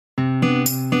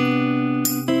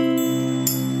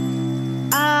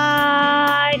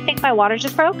my water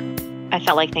just broke. I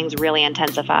felt like things really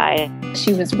intensify.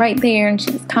 She was right there and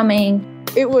she was coming.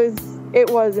 It was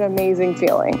an amazing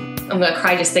feeling. I'm going to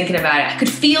cry just thinking about it. I could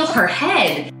feel her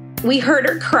head. We heard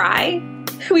her cry.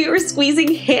 We were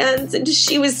squeezing hands and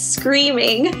she was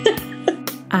screaming.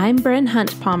 I'm Bryn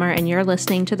Hunt Palmer, and you're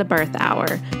listening to The Birth Hour.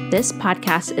 This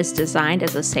podcast is designed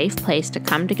as a safe place to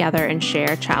come together and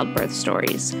share childbirth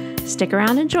stories. Stick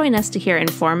around and join us to hear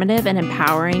informative and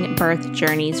empowering birth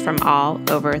journeys from all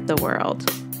over the world.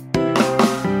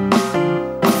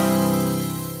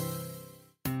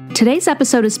 Today's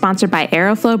episode is sponsored by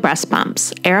Aeroflow Breast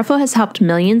Pumps. Aeroflow has helped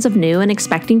millions of new and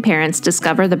expecting parents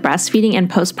discover the breastfeeding and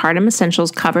postpartum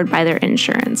essentials covered by their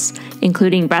insurance,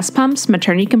 including breast pumps,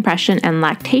 maternity compression, and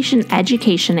lactation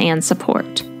education and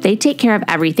support. They take care of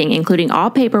everything, including all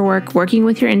paperwork, working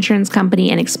with your insurance company,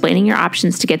 and explaining your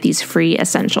options to get these free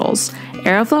essentials.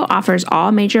 Aeroflow offers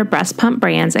all major breast pump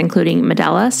brands, including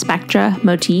Medela, Spectra,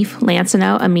 Motif,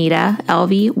 Lancino, Amita,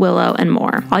 LV, Willow, and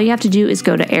more. All you have to do is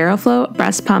go to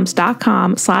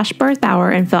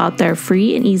aeroflowbreastpumps.com/birthhour and fill out their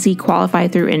free and easy qualify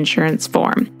through insurance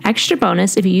form. Extra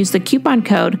bonus, if you use the coupon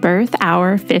code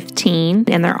BIRTHHOUR15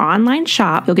 in their online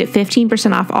shop, you'll get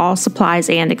 15% off all supplies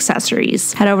and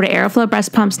accessories. Head over to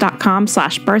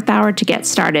aeroflowbreastpumps.com/birthhour to get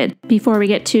started. Before we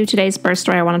get to today's birth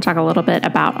story, I want to talk a little bit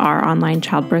about our online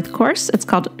childbirth course. It's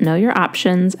called Know Your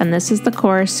Options, and this is the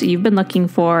course you've been looking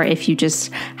for if you just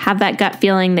have that gut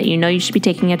feeling that you know you should be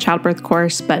taking a childbirth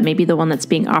course, but maybe the one that's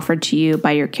being offered to you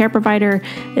by your care provider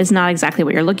is not exactly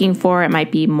what you're looking for. It might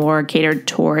be more catered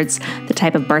towards the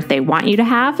type of birth they want you to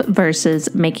have versus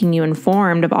making you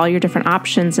informed of all your different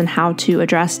options and how to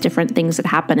address different things that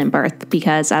happen in birth,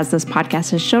 because as this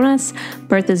podcast has shown us,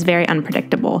 birth is very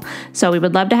unpredictable. So we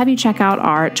would love to have you check out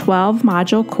our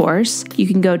 12-module course. You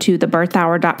can go to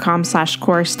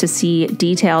thebirthhour.com/course to see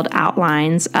detailed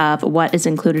outlines of what is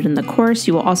included in the course.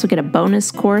 You will also get a bonus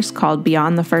course called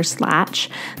Beyond the First Latch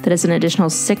that is an additional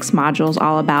 6 modules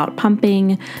all about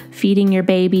pumping, feeding your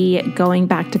baby, going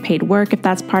back to paid work if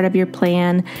that's part of your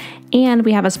plan. And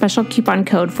we have a special coupon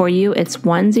code for you. It's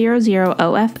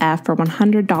 100OFF for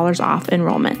 $100 off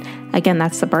enrollment. Again,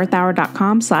 that's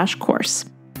thebirthhour.com/course.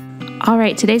 All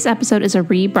right, today's episode is a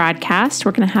rebroadcast.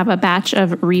 We're going to have a batch of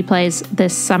replays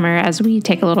this summer as we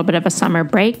take a little bit of a summer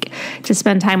break to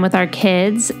spend time with our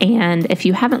kids. And if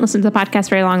you haven't listened to the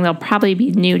podcast very long, they'll probably be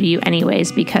new to you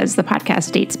anyways because the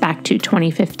podcast dates back to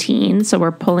 2015. So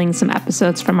we're pulling some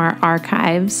episodes from our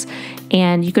archives.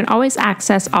 And you can always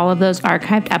access all of those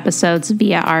archived episodes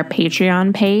via our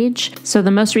Patreon page. So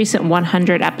the most recent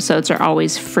 100 episodes are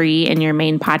always free in your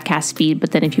main podcast feed.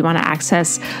 But then if you want to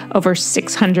access over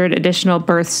 600 additional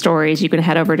birth stories, you can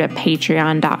head over to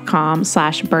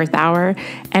patreon.com/birthhour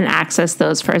and access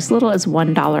those for as little as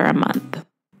 $1 a month.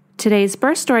 Today's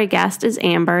birth story guest is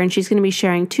Amber, and she's going to be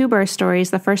sharing 2 birth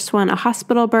stories. The first one, a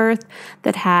hospital birth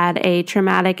that had a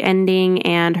traumatic ending,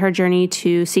 and her journey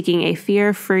to seeking a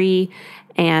fear-free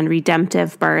and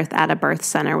redemptive birth at a birth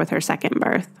center with her second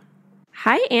birth.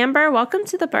 Hi, Amber. Welcome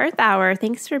to the Birth Hour.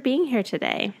 Thanks for being here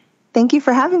today. Thank you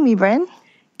for having me, Bryn.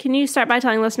 Can you start by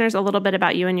telling listeners a little bit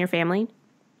about you and your family?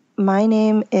 My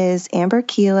name is Amber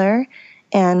Keeler,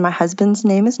 and my husband's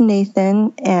name is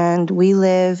Nathan, and we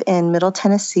live in Middle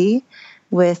Tennessee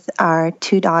with our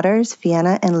 2 daughters,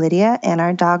 Vienna and Lydia, and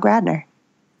our dog, Radner.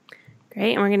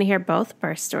 Great, and we're going to hear both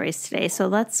birth stories today. So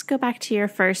let's go back to your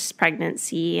first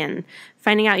pregnancy and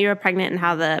finding out you were pregnant and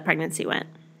how the pregnancy went.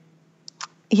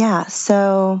 Yeah,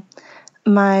 so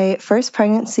my first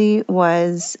pregnancy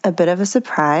was a bit of a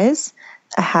surprise,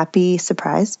 a happy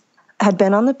surprise. I had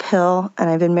been on the pill, and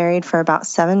I've been married for about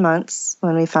 7 months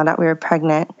when we found out we were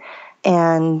pregnant.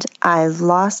 And I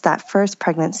lost that first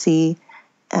pregnancy.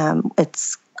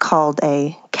 It's called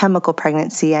a chemical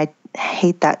pregnancy. I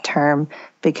hate that term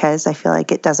because I feel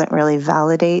like it doesn't really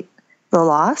validate the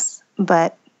loss.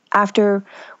 But after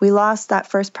we lost that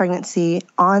first pregnancy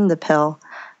on the pill,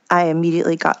 I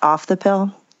immediately got off the pill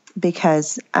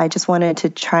because I just wanted to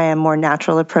try a more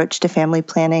natural approach to family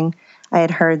planning. I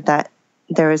had heard that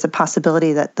there was a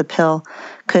possibility that the pill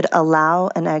could allow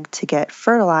an egg to get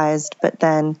fertilized, but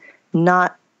then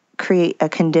not create a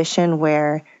condition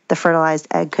where the fertilized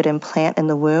egg could implant in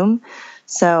the womb.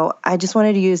 So I just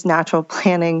wanted to use natural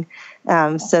planning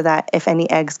so that if any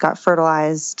eggs got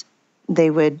fertilized, they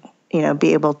would,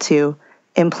 be able to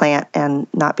implant and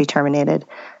not be terminated.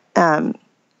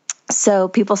 So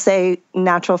people say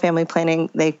natural family planning,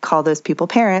 they call those people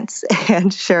parents.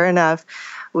 And sure enough,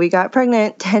 we got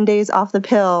pregnant 10 days off the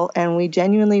pill, and we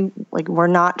genuinely were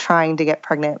not trying to get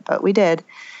pregnant, but we did.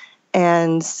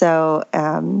 And so,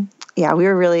 we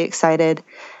were really excited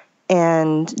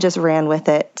and just ran with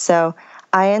it. So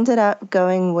I ended up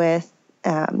going with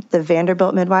the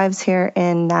Vanderbilt midwives here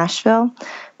in Nashville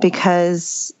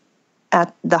because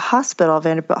at the hospital,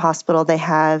 Vanderbilt Hospital, they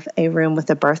have a room with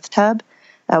a birth tub,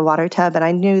 a water tub, and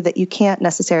I knew that you can't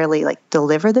necessarily like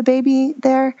deliver the baby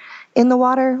there in the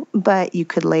water, but you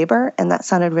could labor, and that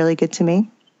sounded really good to me.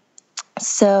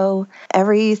 So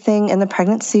everything in the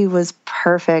pregnancy was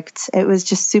perfect. It was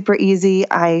just super easy.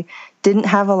 I didn't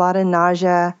have a lot of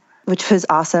nausea, which was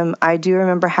awesome. I do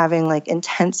remember having like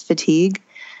intense fatigue,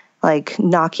 like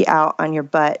knock you out on your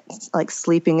butt, like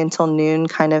sleeping until noon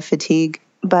kind of fatigue.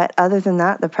 But other than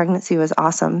that, the pregnancy was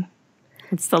awesome.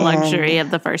 It's the luxury of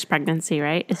the first pregnancy,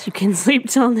 right? Is you can sleep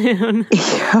till noon.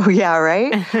 Oh, yeah,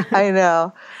 right? I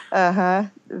know.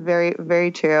 Very,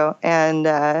 very true. And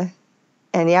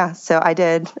yeah, so I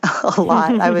did a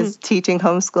lot. I was teaching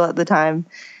homeschool at the time.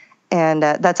 And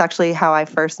that's actually how I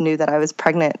first knew that I was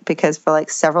pregnant, because for like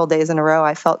several days in a row,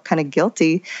 I felt kind of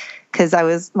guilty because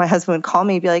my husband would call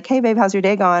me and be like, "Hey, babe, how's your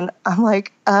day going?" I'm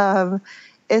like,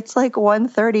 it's like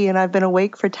 1:30 and I've been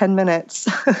awake for 10 minutes.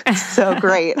 So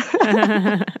great.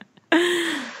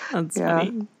 That's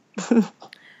funny.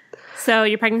 So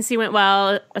your pregnancy went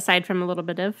well, aside from a little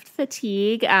bit of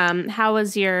fatigue. How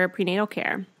was your prenatal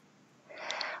care?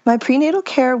 My prenatal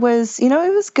care was, it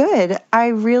was good. I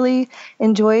really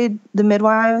enjoyed the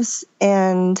midwives,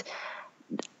 and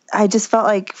I just felt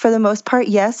like for the most part,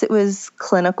 yes, it was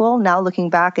clinical. Now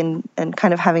looking back and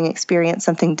kind of having experienced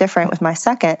something different with my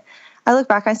second, I look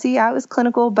back, I see, it was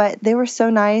clinical, but they were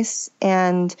so nice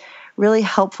and really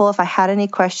helpful. If I had any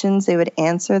questions, they would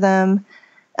answer them.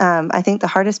 I think the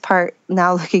hardest part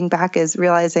now looking back is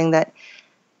realizing that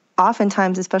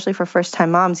oftentimes, especially for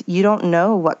first-time moms, you don't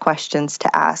know what questions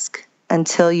to ask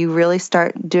until you really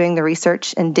start doing the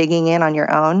research and digging in on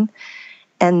your own.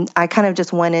 And I kind of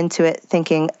just went into it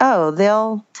thinking, oh,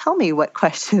 they'll tell me what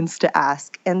questions to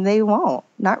ask, and they won't.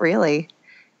 Not really.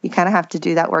 You kind of have to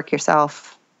do that work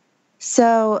yourself.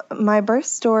 So my birth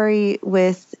story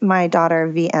with my daughter,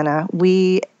 Vienna,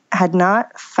 we had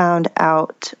not found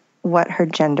out what her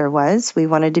gender was. We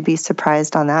wanted to be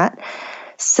surprised on that.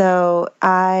 So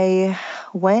I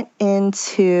went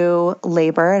into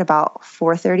labor at about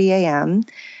 4:30 a.m.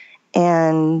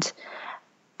 and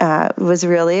was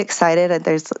really excited.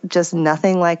 There's just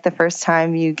nothing like the first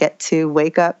time you get to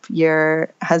wake up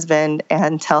your husband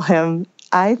and tell him,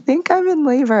 "I think I'm in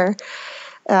labor."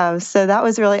 So that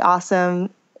was really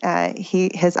awesome.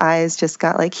 His eyes just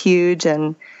got like huge,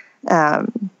 and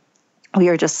we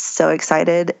were just so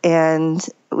excited. And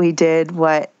we did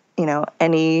what,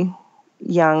 any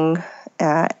young,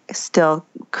 still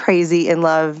crazy in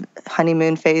love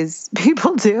honeymoon phase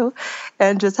people do,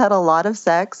 and just had a lot of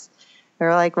sex. We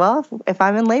were like, well, if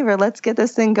I'm in labor, let's get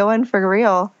this thing going for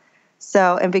real.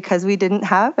 So, and because we didn't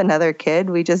have another kid,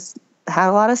 we just had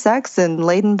a lot of sex and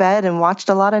laid in bed and watched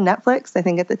a lot of Netflix. I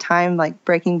think at the time, like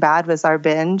Breaking Bad was our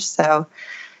binge. So,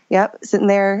 yep, sitting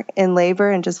there in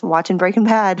labor and just watching Breaking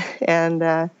Bad. And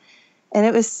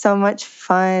it was so much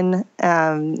fun.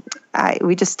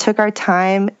 We just took our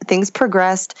time. Things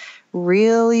progressed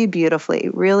really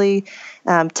beautifully, really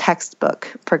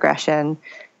textbook progression.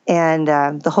 And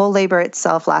the whole labor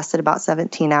itself lasted about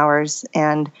 17 hours.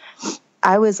 And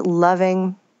I was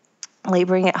loving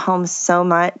laboring at home so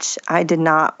much. I did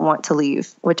not want to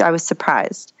leave, which I was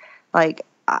surprised. Like,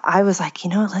 I was like,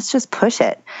 let's just push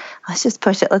it. Let's just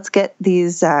push it. Let's get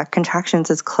these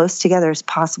contractions as close together as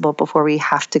possible before we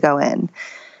have to go in.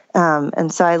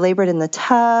 And so I labored in the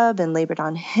tub and labored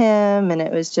on him. And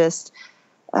it was just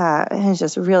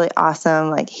really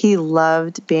awesome. Like, he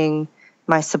loved being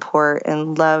my support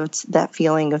and loved that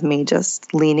feeling of me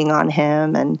just leaning on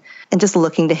him and just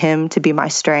looking to him to be my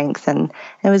strength. And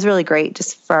it was really great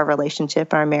just for our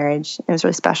relationship and our marriage. It was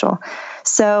really special.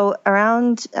 So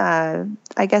around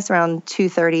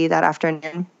 2:30 that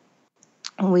afternoon,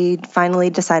 we finally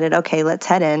decided, okay, let's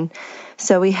head in.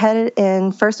 So we headed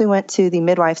in. First, we went to the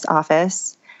midwife's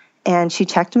office, and she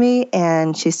checked me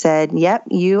and she said, "Yep,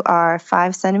 you are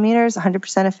 5 centimeters,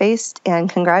 100% effaced, and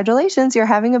congratulations, you're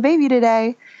having a baby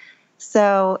today."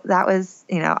 So that was,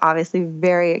 obviously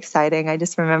very exciting. I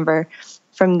just remember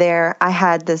from there, I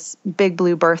had this big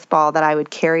blue birth ball that I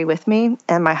would carry with me,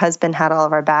 and my husband had all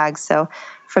of our bags. So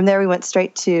from there, we went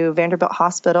straight to Vanderbilt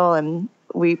Hospital, and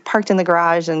we parked in the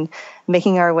garage and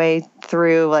making our way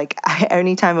through, like,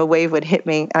 anytime a wave would hit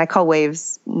me, and I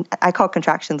call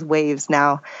contractions waves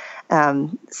now.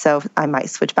 So I might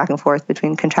switch back and forth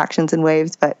between contractions and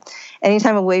waves, but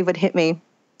anytime a wave would hit me,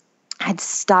 I'd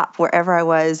stop wherever I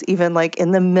was, even like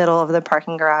in the middle of the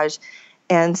parking garage,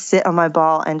 and sit on my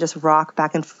ball and just rock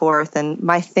back and forth. And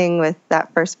my thing with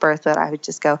that first birth, that I would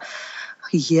just go,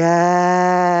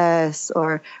 yes,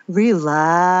 or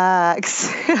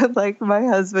relax. Like my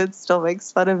husband still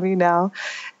makes fun of me now.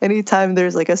 Anytime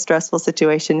there's like a stressful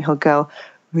situation, he'll go,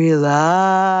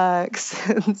 relax.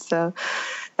 And so,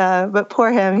 but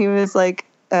poor him, he was like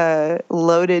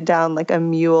loaded down like a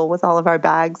mule with all of our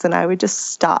bags, and I would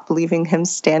just stop, leaving him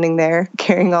standing there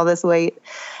carrying all this weight.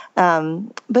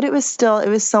 But it was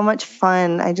so much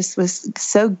fun. I just was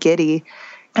so giddy.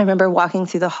 I remember walking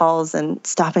through the halls and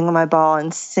stopping on my ball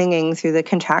and singing through the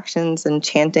contractions and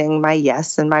chanting my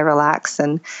yes and my relax,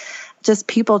 and just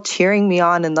people cheering me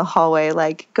on in the hallway,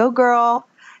 like, go girl.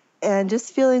 And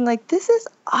just feeling like this is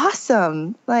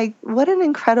awesome. Like, what an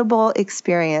incredible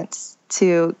experience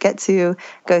to get to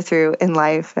go through in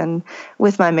life and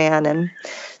with my man. And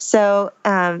so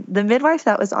the midwife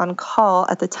that was on call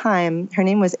at the time, her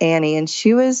name was Annie, and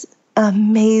she was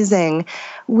amazing.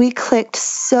 We clicked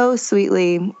so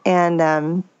sweetly,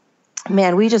 and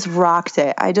man, we just rocked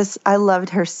it. I loved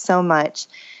her so much.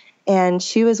 And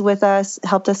she was with us,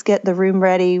 helped us get the room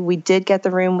ready. We did get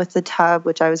the room with the tub,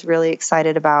 which I was really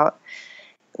excited about.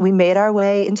 We made our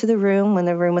way into the room when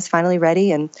the room was finally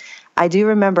ready. And I do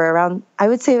remember around, I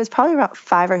would say it was probably about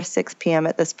 5 or 6 p.m.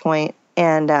 at this point.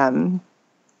 And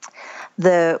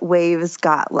the waves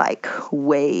got like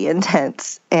way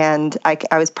intense. And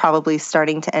I was probably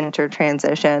starting to enter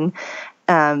transition,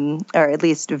 or at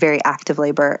least very active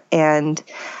labor. And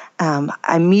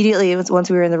immediately,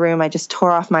 once we were in the room, I just tore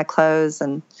off my clothes,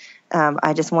 and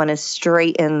I just wanted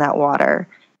straight in that water.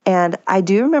 And I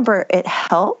do remember it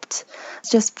helped.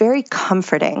 It's just very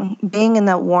comforting. Being in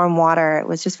that warm water, it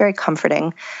was just very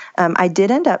comforting. I did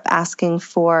end up asking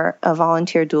for a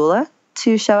volunteer doula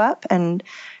to show up, and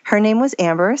her name was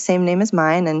Amber, same name as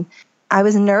mine. And I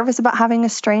was nervous about having a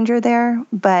stranger there,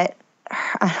 but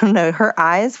I don't know, her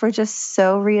eyes were just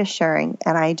so reassuring.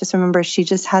 And I just remember she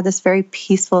just had this very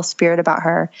peaceful spirit about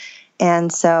her.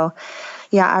 And so,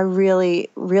 yeah, I really,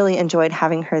 really enjoyed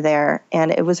having her there.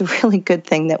 And it was a really good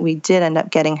thing that we did end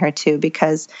up getting her too,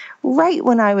 because right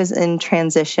when I was in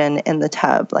transition in the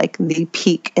tub, like the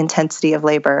peak intensity of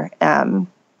labor,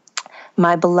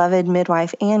 my beloved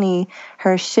midwife, Annie,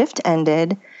 her shift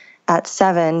ended at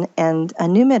 7 and a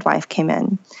new midwife came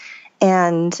in.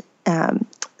 And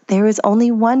there was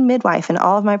only one midwife in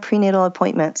all of my prenatal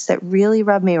appointments that really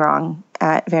rubbed me wrong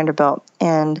at Vanderbilt.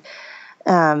 And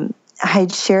I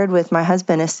had shared with my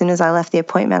husband as soon as I left the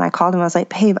appointment, I called him. I was like,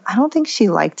 babe, I don't think she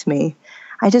liked me.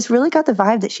 I just really got the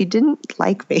vibe that she didn't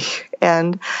like me.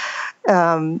 And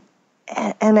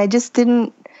I just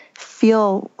didn't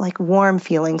feel like warm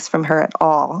feelings from her at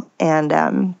all.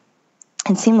 And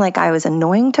it seemed like I was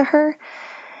annoying to her.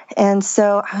 And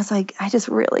so I was like, I just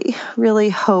really, really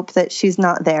hope that she's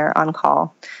not there on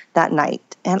call that night.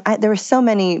 And there were so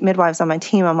many midwives on my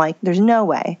team. I'm like, there's no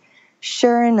way.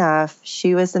 Sure enough,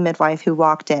 she was the midwife who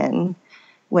walked in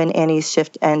when Annie's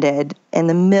shift ended in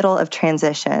the middle of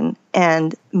transition.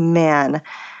 And man,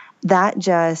 that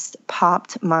just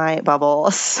popped my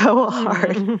bubble so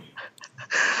hard.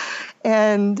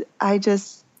 And I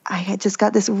had just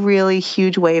got this really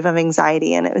huge wave of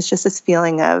anxiety. And it was just this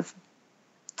feeling of,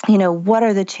 what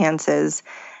are the chances?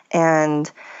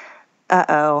 And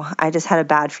I just had a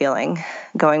bad feeling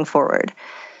going forward.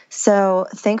 So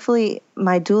thankfully,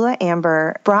 my doula,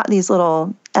 Amber, brought these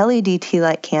little LED tea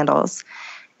light candles.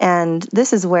 And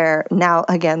this is where now,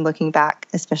 again, looking back,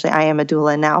 especially I am a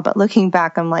doula now, but looking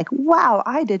back, I'm like, wow,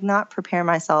 I did not prepare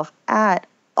myself at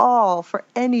all for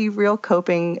any real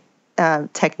coping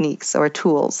techniques or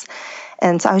tools.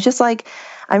 And so I was just like,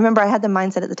 I remember I had the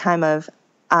mindset at the time of,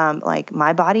 like,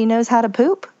 my body knows how to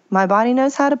poop. My body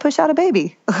knows how to push out a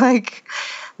baby. Like,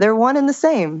 they're one and the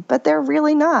same, but they're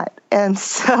really not. And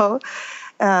so,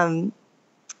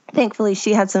 thankfully,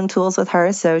 she had some tools with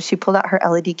her. So she pulled out her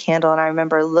LED candle, and I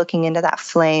remember looking into that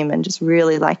flame and just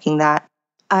really liking that.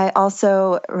 I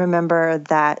also remember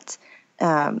that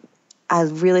I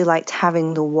really liked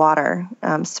having the water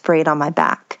sprayed on my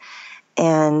back,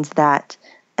 and that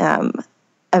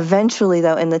eventually,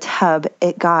 though, in the tub,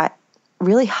 it got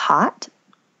really hot.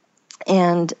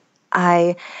 And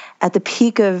at the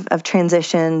peak of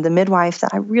transition, the midwife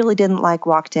that I really didn't like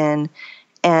walked in,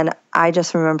 and I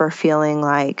just remember feeling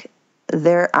like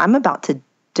I'm about to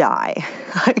die.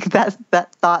 Like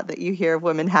that thought that you hear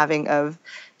women having of,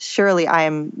 surely I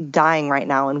am dying right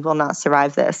now and will not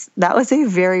survive this. That was a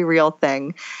very real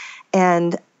thing.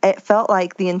 And it felt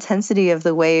like the intensity of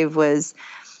the wave was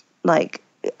like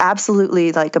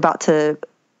absolutely like about to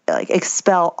like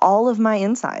expel all of my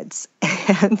insides.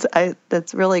 And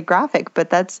that's really graphic, but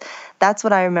that's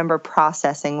what I remember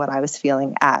processing what I was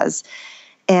feeling as.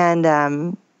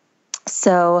 And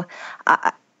so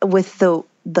with the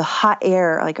the hot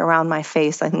air like around my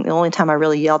face. I think the only time I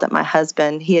really yelled at my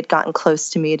husband, he had gotten close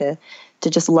to me to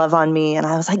just love on me. And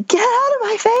I was like, get out of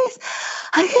my face.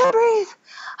 I can't breathe.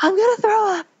 I'm going to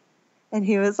throw up. And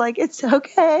he was like, it's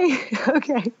okay.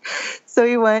 Okay. So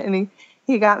he went and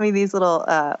he got me these little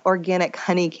organic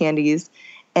honey candies,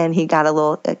 and he got a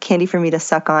little candy for me to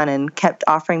suck on and kept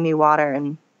offering me water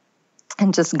and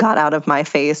just got out of my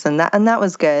face. And that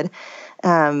was good.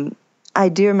 I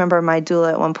do remember my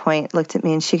doula at one point looked at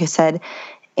me and she said,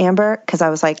 Amber, because I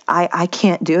was like, I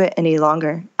can't do it any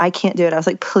longer. I can't do it. I was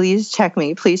like, please check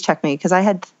me. Because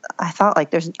I thought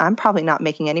like I'm probably not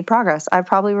making any progress. I've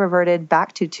probably reverted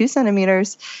back to 2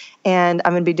 centimeters, and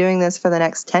I'm going to be doing this for the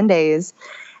next 10 days.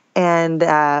 And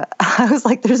I was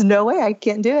like, there's no way I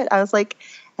can't do it. I was like,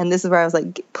 and this is where I was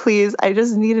like, please, I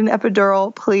just need an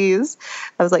epidural, please.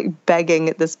 I was like begging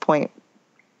at this point.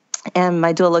 And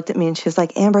my doula looked at me and she was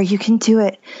like, Amber, you can do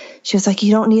it. She was like,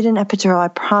 you don't need an epidural. I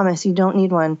promise you don't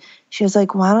need one. She was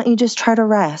like, why don't you just try to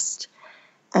rest?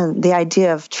 And the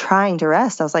idea of trying to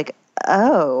rest, I was like,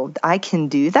 oh, I can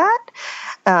do that?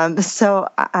 So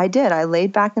I did. I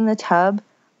laid back in the tub,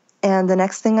 and the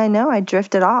next thing I know, I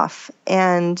drifted off.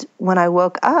 And when I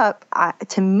woke up,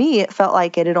 to me, it felt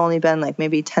like it had only been like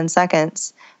maybe 10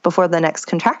 seconds before the next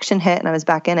contraction hit and I was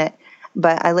back in it.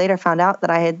 But I later found out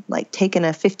that I had like taken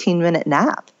a 15-minute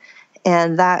nap,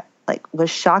 and that like was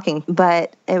shocking,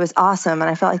 but it was awesome.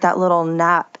 And I felt like that little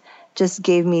nap just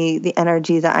gave me the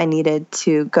energy that I needed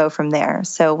to go from there.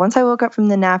 So once I woke up from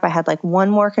the nap, I had like one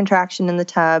more contraction in the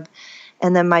tub.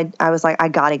 And then I was like, I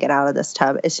got to get out of this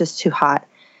tub. It's just too hot.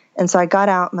 And so I got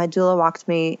out. My doula walked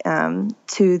me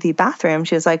to the bathroom.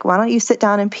 She was like, why don't you sit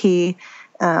down and pee?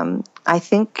 I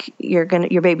think your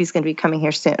baby's going to be coming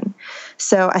here soon.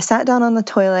 So I sat down on the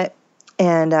toilet,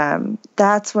 and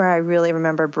that's where I really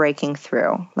remember breaking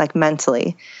through, like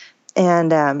mentally.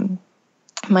 And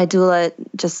my doula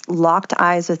just locked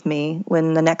eyes with me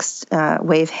when the next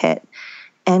wave hit.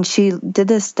 And she did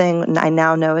this thing I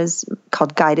now know is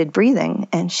called guided breathing.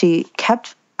 And she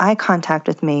kept eye contact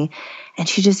with me, and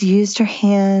she just used her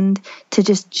hand to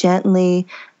just gently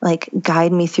like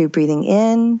guide me through breathing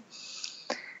in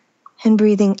and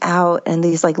breathing out, and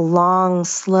these like long,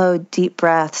 slow, deep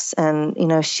breaths. And, you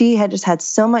know, she had just had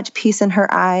so much peace in her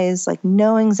eyes, like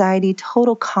no anxiety,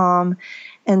 total calm.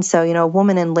 And so, you know, a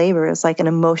woman in labor is like an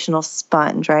emotional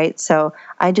sponge, right? So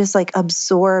I just like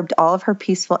absorbed all of her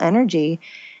peaceful energy.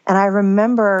 And I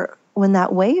remember when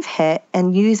that wave hit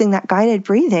and using that guided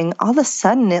breathing, all of a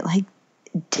sudden it like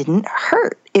didn't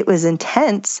hurt. It was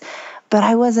intense, but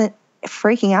I wasn't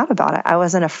freaking out about it. I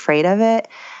wasn't afraid of it.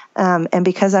 And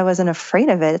because I wasn't afraid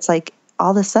of it, it's like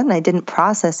all of a sudden I didn't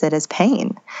process it as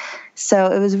pain.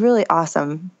 So it was really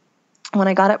awesome. When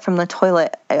I got up from the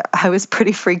toilet, I was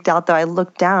pretty freaked out, though. I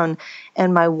looked down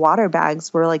and my water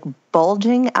bags were like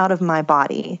bulging out of my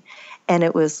body. And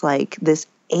it was like this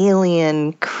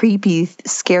alien, creepy,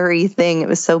 scary thing. It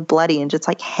was so bloody and just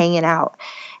like hanging out.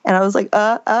 And I was like,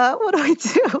 what do I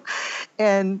do?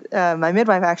 And my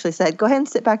midwife actually said, go ahead and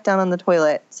sit back down on the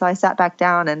toilet. So I sat back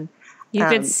down, and you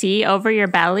could see over your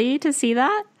belly to see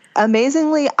that?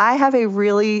 Amazingly, I have a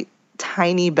really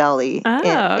tiny belly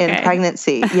in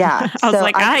pregnancy. Yeah. I was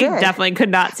like, I definitely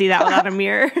could not see that without a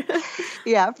mirror.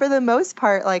 Yeah. For the most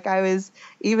part, like I was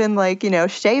even like, you know,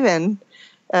 shaven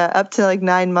up to like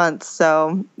 9 months.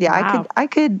 So yeah, wow. I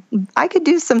could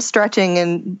do some stretching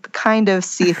and kind of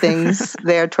see things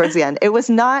there towards the end. It was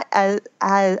not as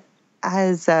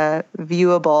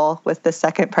viewable with the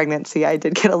second pregnancy. I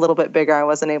did get a little bit bigger. I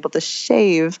wasn't able to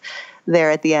shave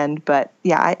there at the end, but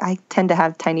yeah, I tend to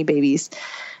have tiny babies,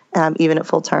 even at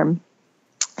full term.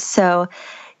 So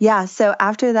yeah, so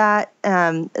after that,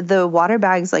 the water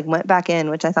bags like went back in,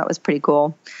 which I thought was pretty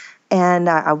cool. And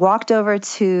I walked over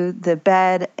to the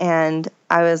bed, and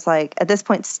I was like, at this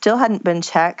point, still hadn't been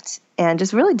checked and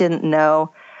just really didn't know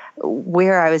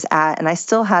where I was at. And I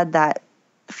still had that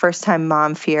first time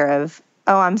mom fear of,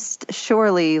 I'm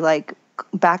surely like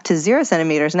back to 0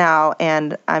 centimeters now,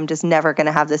 and I'm just never going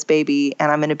to have this baby,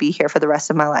 and I'm going to be here for the rest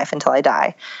of my life until I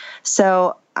die.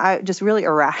 So I just really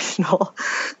irrational.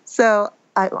 So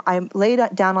I laid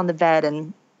down on the bed,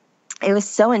 and it was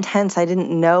so intense. I didn't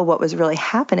know what was really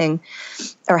happening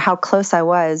or how close I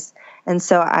was. And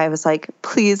so I was like,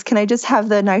 please, can I just have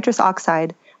the nitrous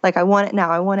oxide? Like, I want it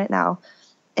now.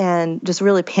 And just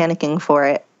really panicking for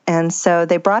it. And so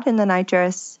they brought in the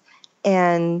nitrous,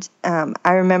 and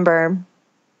I remember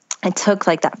I took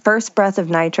like that first breath of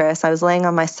nitrous. I was laying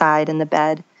on my side in the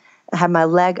bed. I had my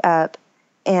leg up,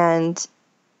 and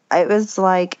it was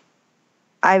like,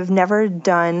 I've never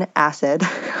done acid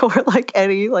or like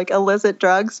any like illicit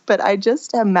drugs, but I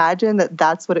just imagine that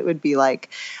that's what it would be like.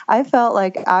 I felt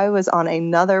like I was on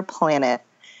another planet,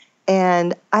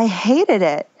 and I hated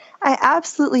it. I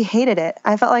absolutely hated it.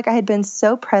 I felt like I had been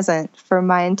so present for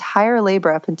my entire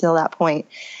labor up until that point.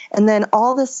 And then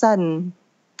all of a sudden,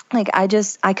 like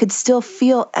I could still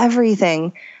feel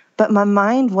everything, but my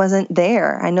mind wasn't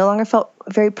there. I no longer felt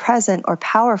very present or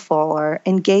powerful or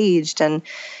engaged.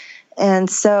 And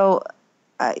so,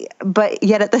 but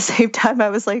yet at the same time, I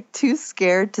was like too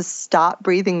scared to stop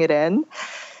breathing it in.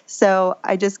 So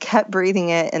I just kept breathing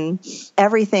it, and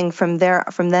everything from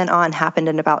then on happened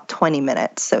in about 20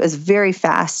 minutes. So it was very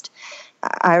fast.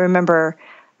 I remember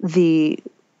my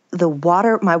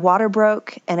water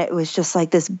broke, and it was just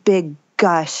like this big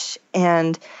gush,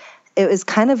 and it was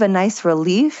kind of a nice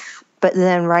relief. But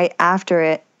then right after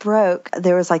it broke,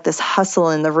 there was like this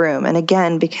hustle in the room. And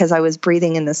again, because I was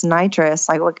breathing in this nitrous,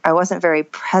 I wasn't very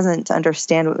present to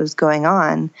understand what was going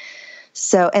on.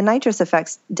 So, and nitrous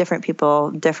affects different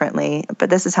people differently, but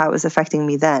this is how it was affecting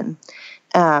me then.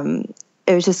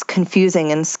 It was just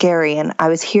confusing and scary. And I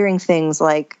was hearing things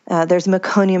like, there's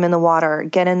meconium in the water,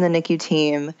 get in the NICU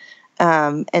team.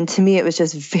 And to me, it was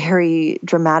just very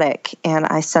dramatic. And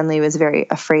I suddenly was very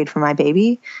afraid for my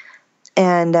baby.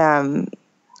 And,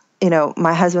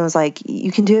 my husband was like,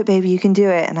 you can do it, baby, you can do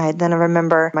it. And I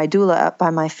remember my doula up by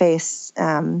my face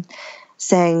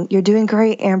saying, you're doing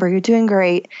great, Amber, you're doing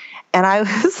great. And I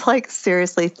was like,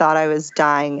 seriously thought I was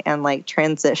dying and like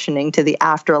transitioning to the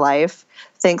afterlife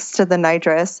thanks to the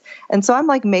nitrous. And so I'm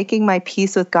like making my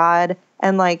peace with God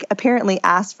and like apparently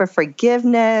asked for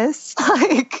forgiveness,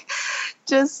 like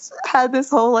just had this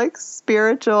whole like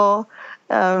spiritual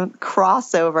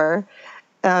crossover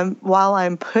while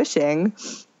I'm pushing.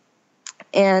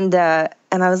 And I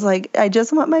was like, I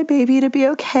just want my baby to be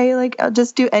okay. Like, I'll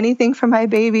just do anything for my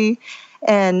baby.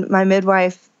 And my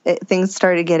midwife, things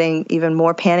started getting even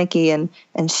more panicky, and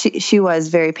she was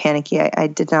very panicky. I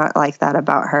did not like that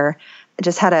about her. I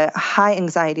just had a high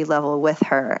anxiety level with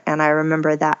her, and I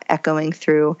remember that echoing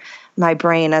through my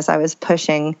brain as I was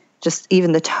pushing, just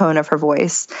even the tone of her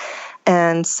voice.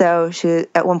 And so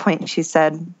at one point she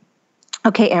said,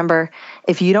 okay, Amber,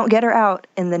 if you don't get her out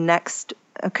in the next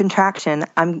contraction,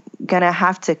 I'm going to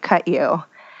have to cut you.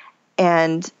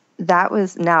 And that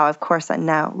was now, of course,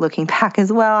 now looking back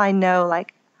as well, I know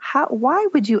like, why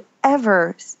would you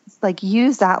ever like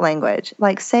use that language?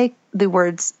 Like say the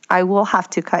words, I will have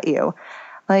to cut you.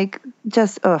 Like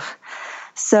just, ugh.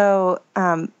 So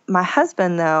my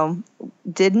husband, though,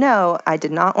 did know I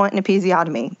did not want an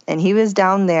episiotomy. And he was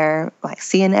down there like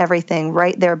seeing everything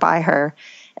right there by her.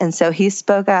 And so he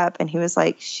spoke up and he was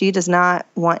like, she does not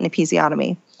want an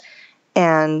episiotomy.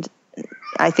 And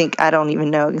I don't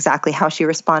even know exactly how she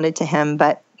responded to him,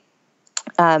 but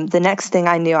the next thing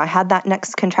I knew, I had that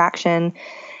next contraction,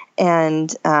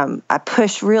 and I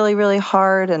pushed really, really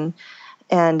hard, and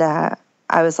I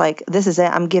was like, this is it.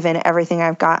 I'm giving everything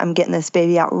I've got. I'm getting this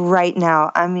baby out right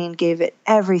now. I mean, gave it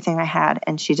everything I had,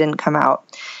 and she didn't come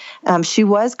out. She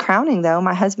was crowning, though.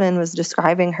 My husband was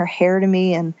describing her hair to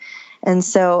me, and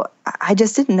so I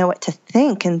just didn't know what to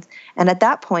think. And at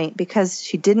that point, because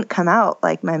she didn't come out,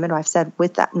 like my midwife said,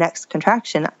 with that next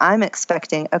contraction, I'm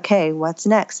expecting, okay, what's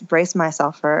next? Brace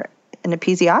myself for an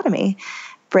episiotomy.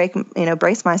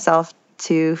 Brace myself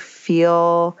to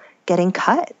feel getting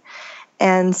cut.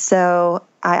 And so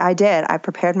I did. I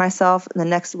prepared myself. The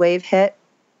next wave hit.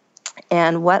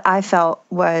 And what I felt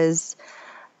was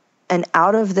an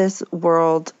out of this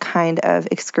world kind of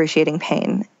excruciating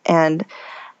pain. And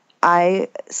I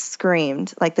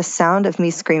screamed. Like the sound of me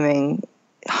screaming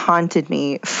haunted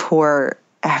me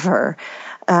forever.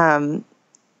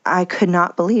 I could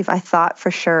not believe. I thought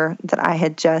for sure that I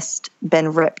had just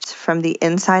been ripped from the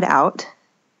inside out,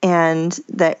 and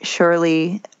that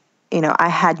surely, I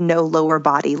had no lower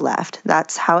body left.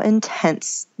 That's how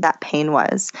intense that pain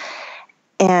was.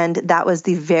 And that was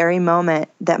the very moment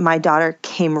that my daughter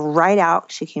came right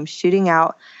out. She came shooting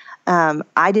out.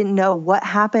 I didn't know what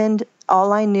happened.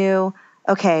 All I knew,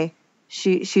 okay,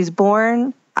 she's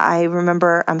born. I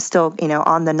remember I'm still,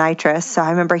 on the nitrous. So I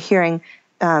remember hearing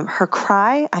her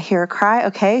cry. I hear her cry.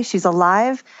 Okay, she's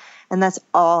alive. And that's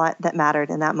all that mattered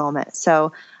in that moment.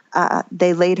 So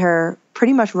they laid her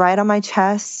pretty much right on my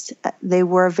chest. They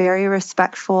were very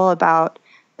respectful about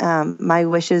my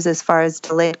wishes as far as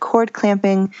delayed cord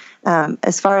clamping.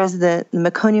 As far as the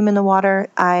meconium in the water,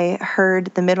 I heard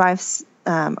the midwives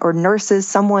or nurses,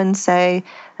 someone say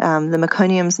the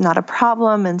meconium's not a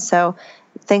problem. And so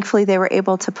thankfully they were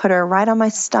able to put her right on my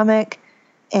stomach,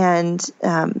 and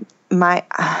my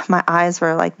eyes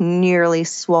were like nearly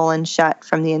swollen shut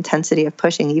from the intensity of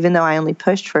pushing, even though I only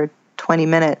pushed for 20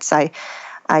 minutes, I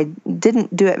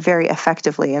didn't do it very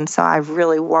effectively. And so I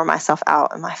really wore myself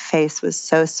out, and my face was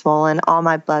so swollen. All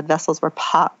my blood vessels were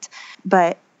popped.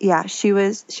 But yeah, she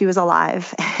was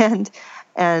alive.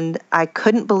 And I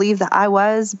couldn't believe that I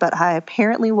was, but I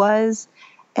apparently was.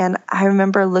 And I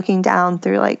remember looking down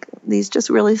through like these just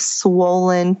really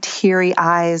swollen, teary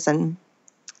eyes and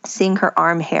seeing her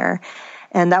arm hair.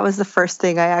 And that was the first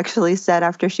thing I actually said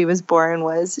after she was born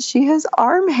was, she has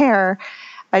arm hair.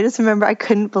 I just remember I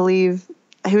couldn't believe,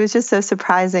 it was just so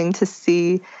surprising to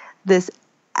see this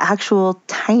actual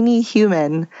tiny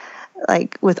human,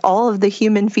 like with all of the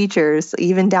human features,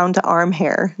 even down to arm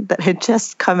hair, that had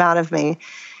just come out of me.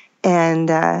 And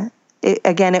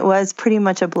it was pretty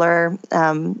much a blur,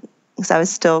 because I was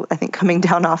still, I think, coming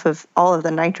down off of all of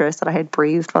the nitrous that I had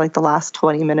breathed for like the last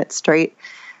 20 minutes straight.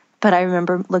 But I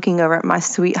remember looking over at my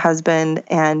sweet husband,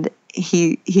 and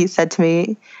he said to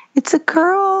me, "It's a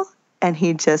girl." And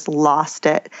he just lost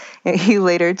it. And he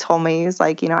later told me, he was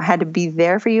like, I had to be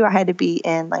there for you. I had to be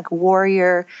in like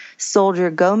warrior, soldier,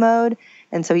 go mode.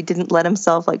 And so he didn't let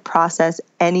himself like process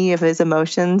any of his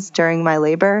emotions during my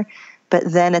labor.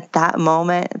 But then at that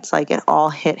moment, it's like it all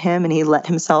hit him, and he let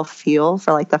himself feel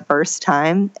for like the first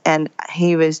time. And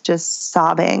he was just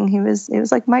sobbing. It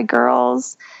was like, "My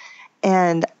girls."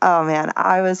 And oh man,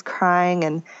 I was crying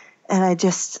and I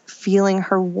just feeling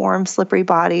her warm, slippery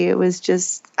body. It was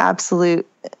just absolute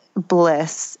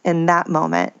bliss in that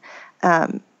moment.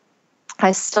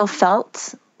 I still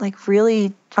felt like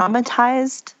really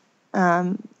traumatized.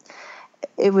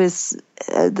 It was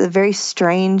the very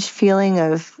strange feeling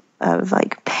of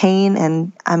like pain,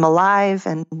 and I'm alive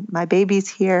and my baby's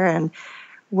here and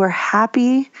we're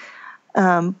happy.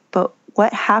 But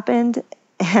what happened?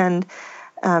 And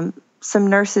some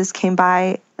nurses came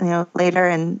by, later,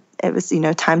 and it was,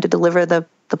 time to deliver the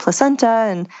placenta.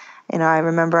 And, I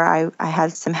remember I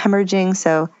had some hemorrhaging,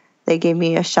 so they gave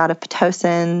me a shot of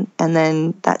Pitocin, and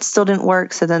then that still didn't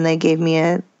work. So then they gave me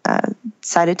a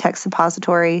Cytotec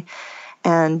suppository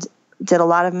and did a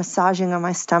lot of massaging on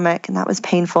my stomach, and that was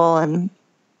painful. And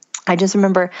I just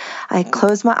remember I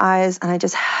closed my eyes and I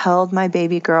just held my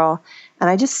baby girl, and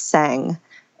I just sang,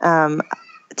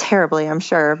 terribly, I'm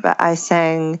sure, but I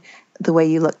sang "The Way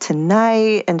You Look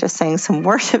Tonight" and just sang some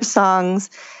worship songs.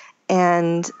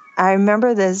 And I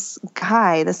remember this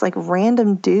guy, this like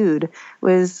random dude,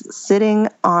 was sitting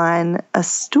on a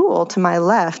stool to my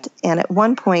left. And at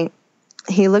one point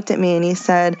he looked at me and he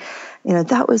said,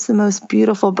 "That was the most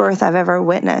beautiful birth I've ever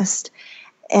witnessed."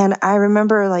 And I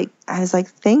remember I was like,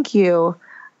 "Thank you."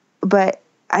 But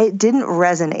it didn't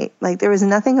resonate. Like there was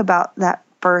nothing about that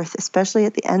birth, especially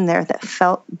at the end there, that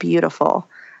felt beautiful.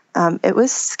 It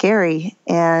was scary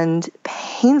and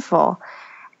painful.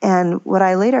 And what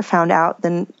I later found out,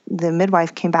 then the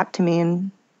midwife came back to me and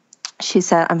she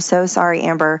said, "I'm so sorry,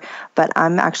 Amber, but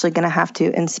I'm actually going to have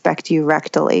to inspect you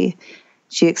rectally."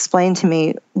 She explained to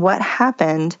me what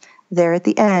happened there at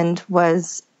the end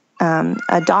was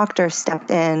a doctor stepped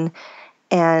in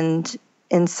and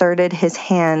inserted his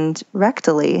hand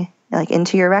rectally, like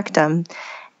into your rectum,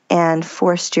 and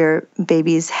forced your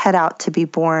baby's head out to be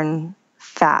born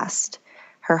fast.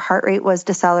 Her heart rate was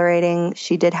decelerating.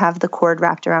 She did have the cord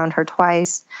wrapped around her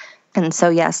twice. And so,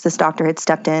 yes, this doctor had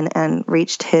stepped in and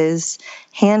reached his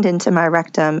hand into my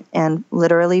rectum and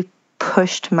literally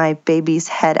pushed my baby's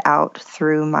head out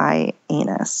through my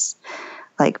anus,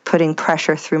 like putting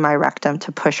pressure through my rectum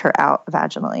to push her out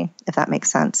vaginally, if that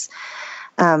makes sense.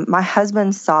 My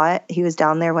husband saw it. He was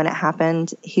down there when it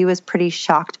happened. He was pretty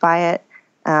shocked by it.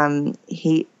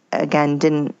 He, again,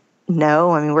 didn't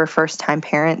know. I mean, we're first-time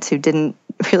parents who didn't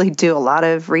really do a lot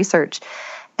of research.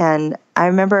 And I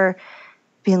remember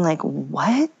being like,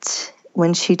 "What?"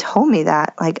 when she told me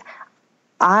that. Like,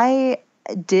 I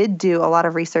did do a lot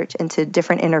of research into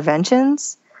different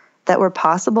interventions that were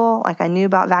possible. Like, I knew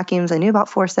about vacuums, I knew about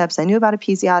forceps, I knew about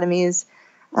episiotomies.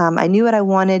 I knew what I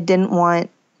wanted, didn't want,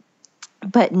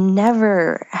 but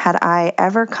never had I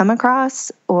ever come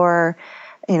across or,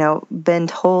 been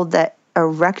told that a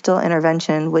rectal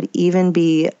intervention would even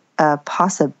be a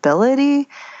possibility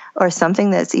or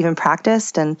something that's even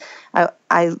practiced. And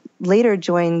I later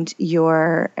joined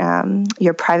your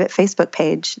private Facebook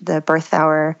page, the Birth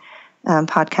Hour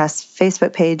podcast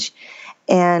Facebook page.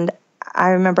 And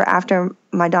I remember after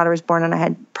my daughter was born and I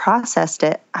had processed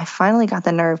it, I finally got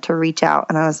the nerve to reach out.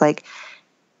 And I was like,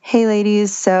 "Hey,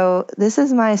 ladies, so this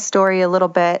is my story a little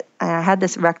bit. I had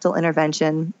this rectal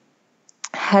intervention.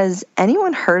 Has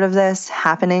anyone heard of this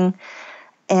happening?"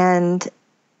 And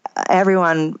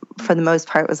everyone, for the most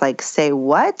part, was like, "Say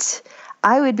what?"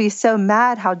 I would be so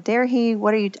mad. How dare he?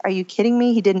 Are you kidding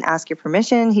me? He didn't ask your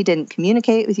permission. He didn't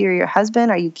communicate with you or your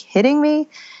husband. Are you kidding me?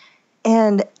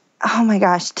 And oh my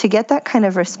gosh, to get that kind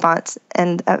of response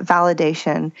and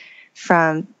validation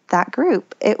from that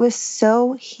group, it was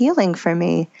so healing for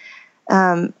me.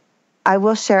 I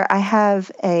will share, I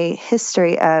have a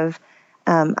history of,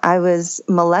 I was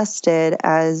molested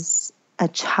as a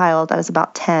child. I was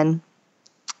about 10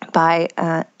 by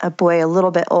a boy a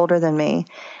little bit older than me.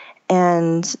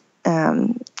 And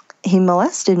he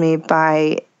molested me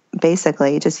by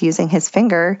basically just using his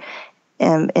finger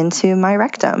into my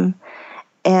rectum.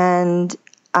 And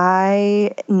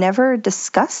I never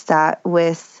discussed that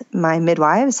with my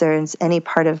midwives or any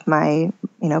part of my,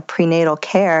 prenatal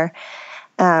care,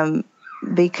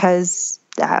 because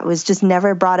that was just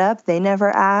never brought up. They never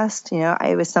asked.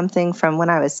 It was something from when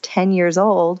I was 10 years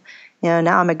old.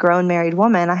 Now I'm a grown married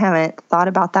woman. I haven't thought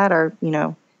about that or,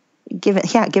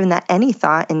 given that any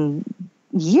thought in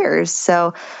years.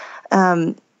 So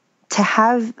to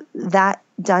have that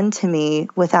done to me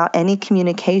without any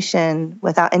communication,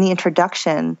 without any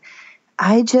introduction,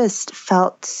 I just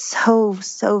felt so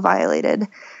violated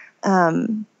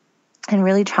and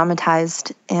really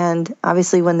traumatized. And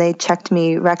obviously when they checked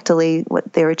me rectally,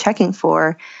 what they were checking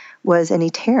for was any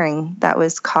tearing that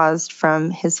was caused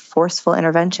from his forceful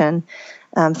intervention.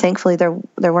 Thankfully, there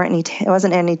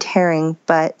wasn't any tearing,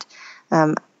 but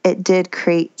it did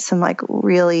create some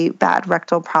really bad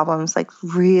rectal problems,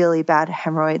 really bad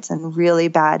hemorrhoids and really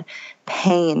bad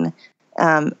pain.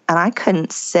 And I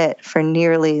couldn't sit for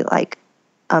nearly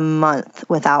a month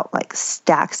without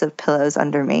stacks of pillows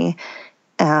under me.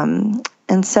 And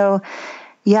so,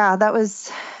 yeah, it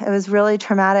was really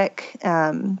traumatic.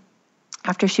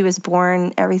 After she was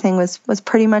born, everything was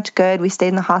pretty much good. We stayed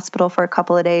in the hospital for a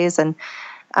couple of days, and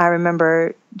I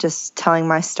remember just telling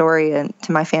my story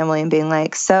to my family and being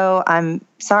like, so I'm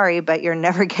sorry, but you're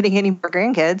never getting any more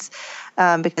grandkids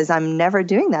because I'm never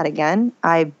doing that again.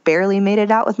 I barely made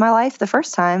it out with my life the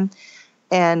first time,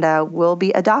 and will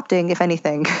be adopting, if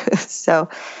anything. So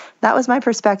that was my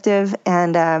perspective.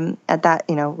 And at that,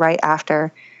 right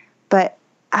after. But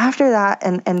after that,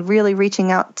 and really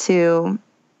reaching out to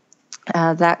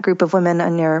that group of women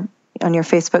on your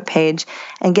Facebook page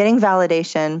and getting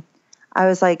validation, I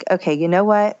was like, okay, you know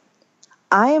what?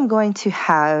 I am going to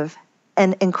have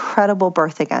an incredible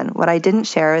birth again. What I didn't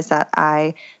share is that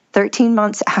 13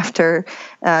 months after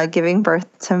giving birth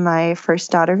to my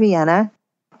first daughter, Vienna,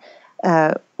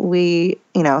 the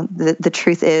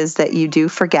truth is that you do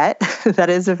forget. That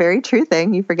is a very true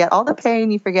thing. You forget all the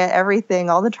pain, you forget everything,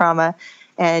 all the trauma,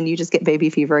 and you just get baby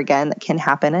fever again. That can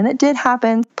happen. And it did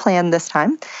happen, planned this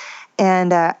time.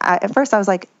 And at first I was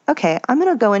like, okay, I'm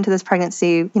going to go into this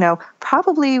pregnancy,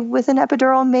 probably with an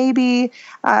epidural, maybe.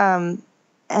 And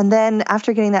then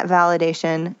after getting that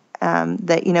validation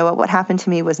that, what happened to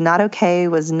me was not okay,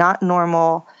 was not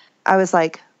normal, I was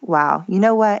like, wow, you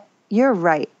know what? You're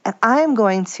right. And I am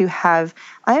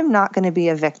not going to be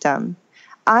a victim.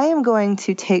 I am going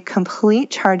to take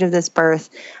complete charge of this birth.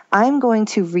 I'm going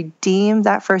to redeem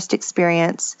that first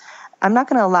experience. I'm not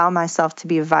going to allow myself to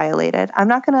be violated. I'm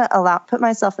not going to put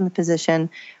myself in the position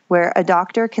where a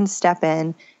doctor can step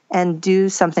in and do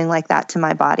something like that to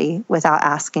my body without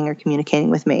asking or communicating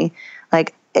with me.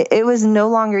 It was no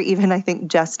longer even, I think,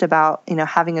 just about,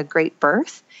 having a great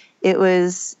birth. It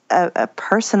was a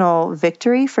personal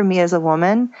victory for me as a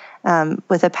woman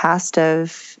with a past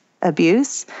of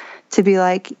abuse to be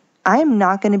like, I'm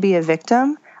not going to be a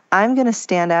victim. I'm going to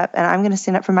stand up, and I'm going to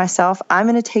stand up for myself. I'm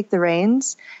going to take the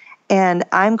reins, and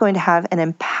I'm going to have an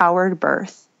empowered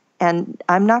birth. And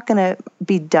I'm not going to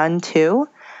be done too.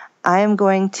 I am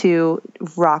going to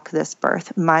rock this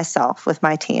birth myself with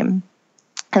my team.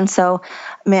 And so,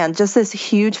 man, just this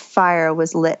huge fire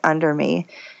was lit under me.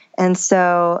 And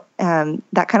so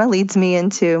that kind of leads me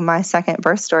into my second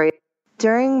birth story.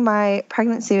 During my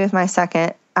pregnancy with my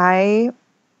second, I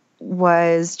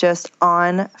was just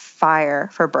on fire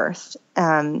for birth.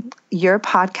 Your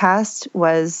podcast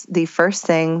was the first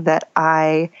thing that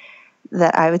I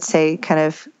would say kind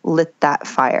of lit that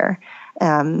fire.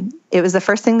 It was the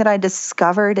first thing that I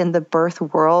discovered in the birth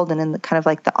world and in the kind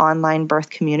of the online birth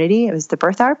community. It was the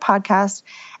Birth Hour podcast,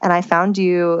 and I found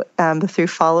you through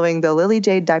following the Lily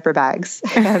Jade diaper bags.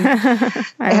 I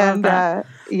love that.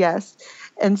 Yes.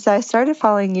 And so I started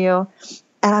following you,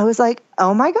 and I was like,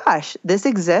 oh my gosh, this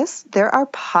exists. There are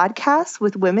podcasts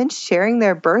with women sharing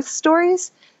their birth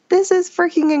stories. This is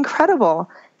freaking incredible.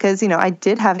 Because, I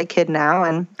did have a kid now,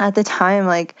 and at the time,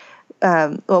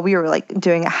 we were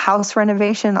doing a house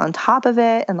renovation on top of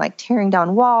it and tearing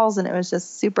down walls, and it was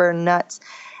just super nuts.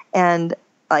 And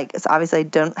so obviously I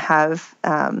don't have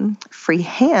free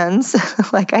hands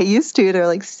like I used to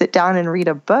like sit down and read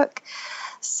a book.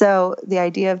 So the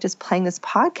idea of just playing this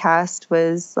podcast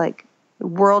was like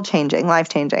world-changing,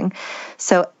 life-changing.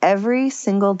 So every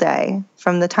single day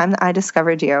from the time that I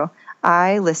discovered you,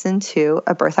 I listened to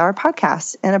a birth hour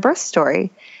podcast and a birth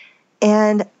story.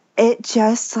 And it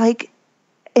just like,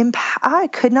 I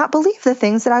could not believe the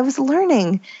things that I was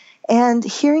learning. And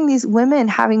hearing these women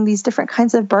having these different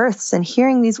kinds of births and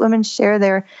hearing these women share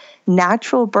their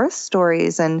natural birth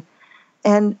stories and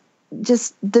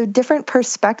just the different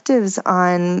perspectives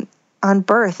on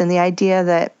birth and the idea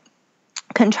that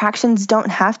contractions don't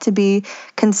have to be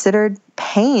considered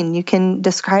pain. You can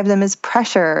describe them as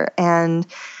pressure, and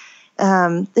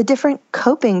the different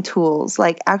coping tools,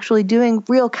 like actually doing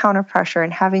real counter pressure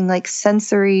and having like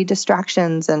sensory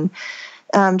distractions, and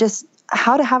just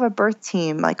how to have a birth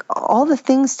team, like all the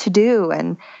things to do.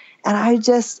 And I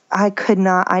just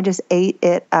ate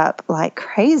it up like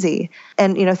crazy.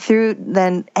 And, through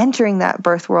then entering that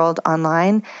birth world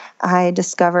online, I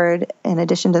discovered, in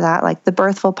addition to that, like the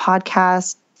Birthful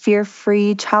podcast,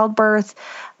 Fear-Free Childbirth,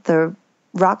 the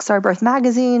Rockstar Birth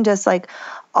magazine, just like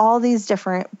all these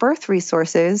different birth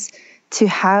resources to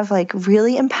have like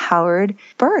really empowered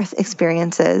birth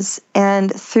experiences.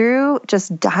 And through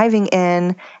just diving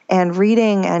in and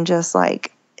reading and just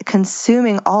like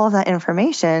consuming all of that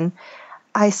information,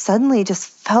 I suddenly just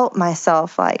felt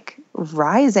myself like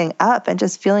rising up and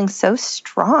just feeling so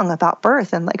strong about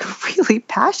birth and like really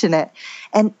passionate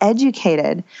and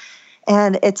educated.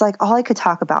 And it's like all I could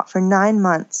talk about for 9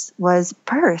 months was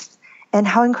birth and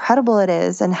how incredible it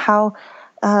is, and how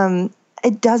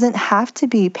it doesn't have to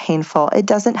be painful. It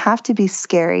doesn't have to be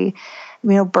scary.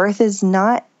 Birth is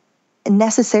not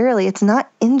necessarily, it's not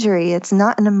injury. It's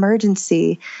not an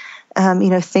emergency.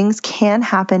 Things can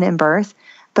happen in birth,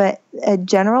 but a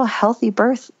general healthy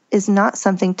birth is not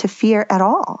something to fear at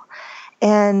all.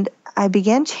 And I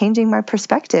began changing my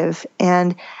perspective,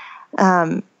 and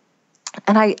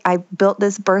I built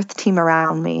this birth team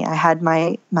around me. I had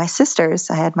my sisters.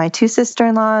 I had my 2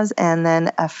 sister-in-laws, and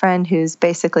then a friend who's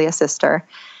basically a sister,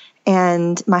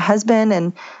 and my husband,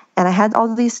 and I had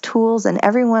all these tools, and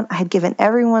I had given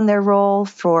everyone their role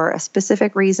for a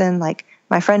specific reason. Like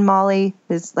my friend Molly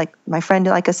is like my friend,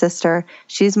 like a sister.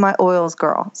 She's my oils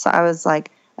girl. So I was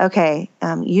like, okay,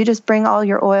 you just bring all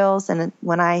your oils, and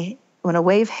when a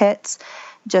wave hits,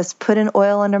 just put an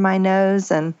oil under my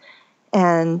nose. And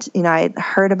I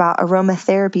heard about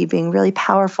aromatherapy being really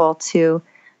powerful to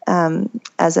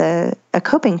as a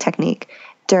coping technique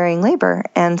during labor.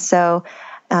 And so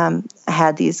I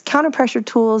had these counter pressure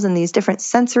tools and these different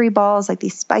sensory balls, like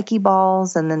these spiky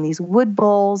balls, and then these wood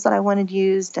bowls that I wanted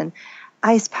used, and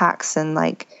ice packs, and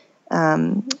like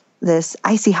this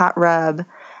icy hot rub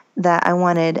that I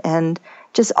wanted, and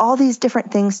just all these different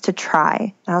things to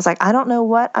try. And I was like, I don't know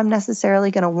what I'm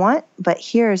necessarily going to want, but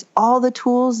here's all the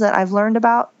tools that I've learned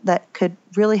about that could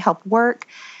really help work.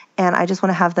 And I just want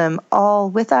to have them all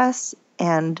with us,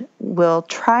 and we'll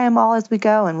try them all as we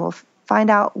go, and we'll find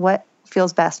out what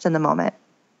feels best in the moment.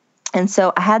 And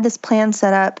so I had this plan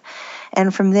set up,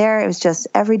 and from there it was just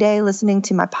every day listening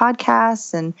to my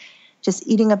podcasts and just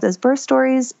eating up those birth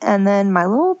stories. And then my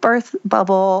little birth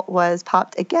bubble was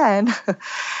popped again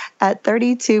at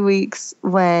 32 weeks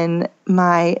when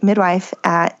my midwife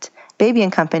at Baby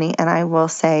 & Company, and I will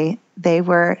say they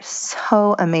were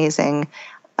so amazing.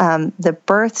 The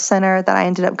birth center that I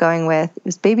ended up going with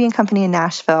was Baby & Company in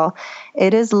Nashville.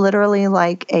 It is literally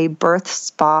like a birth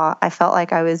spa. I felt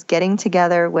like I was getting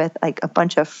together with like a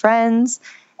bunch of friends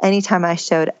anytime I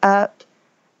showed up.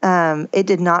 It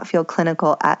did not feel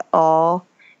clinical at all.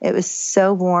 It was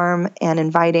so warm and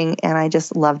inviting, and I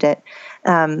just loved it.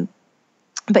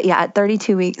 But yeah, at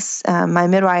 32 weeks, my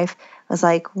midwife was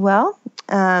like, well,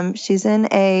 she's in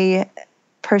a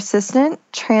persistent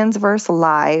transverse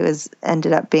lie,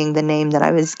 ended up being the name that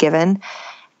I was given.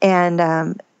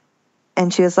 And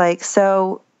she was like,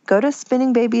 so go to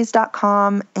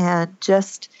spinningbabies.com and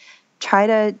just try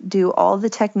to do all the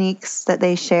techniques that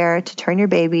they share to turn your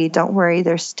baby. Don't worry,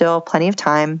 there's still plenty of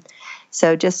time.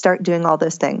 So just start doing all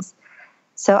those things.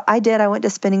 So I did. I went to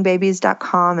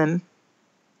spinningbabies.com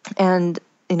and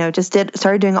just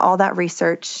started doing all that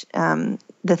research.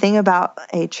 The thing about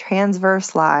a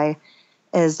transverse lie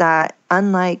is that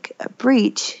unlike a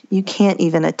breech, you can't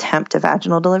even attempt a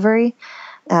vaginal delivery.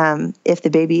 If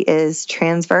the baby is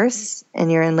transverse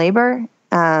and you're in labor,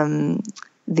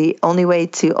 the only way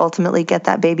to ultimately get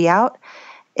that baby out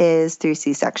is through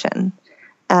C-section.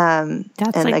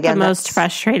 That's and like again, the most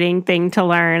frustrating thing to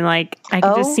learn. Like I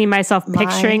could just see myself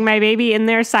picturing my baby in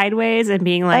there sideways and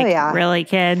being like, really,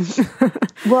 kid?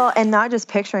 Well, and not just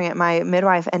picturing it. My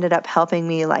midwife ended up helping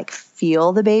me like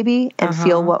feel the baby and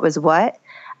feel what was what.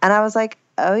 And I was like,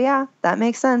 oh yeah, that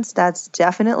makes sense. That's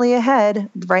definitely a head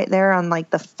right there on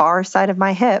like the far side of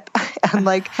my hip. And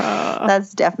like,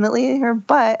 that's definitely her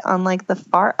butt on like the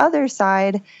far other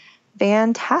side.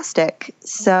 Fantastic.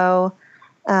 So,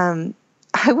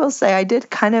 I will say I did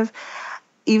kind of,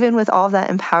 even with all that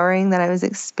empowering that I was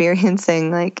experiencing,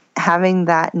 like having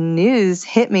that news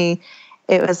hit me,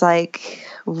 it was like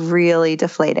really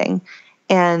deflating.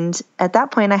 And at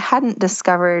that point, I hadn't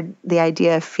discovered the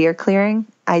idea of fear clearing.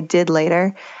 I did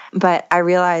later, but I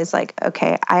realized like,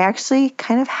 okay, I actually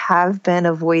kind of have been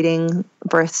avoiding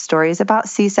birth stories about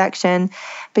C-section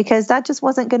because that just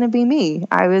wasn't going to be me.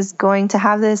 I was going to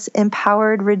have this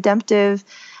empowered, redemptive,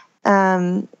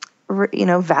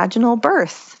 vaginal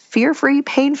birth, fear-free,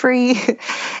 pain-free.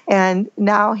 And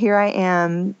now here I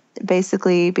am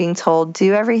basically being told,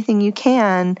 do everything you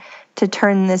can to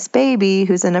turn this baby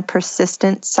who's in a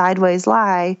persistent sideways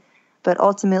lie. But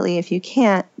ultimately, if you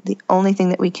can't, the only thing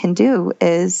that we can do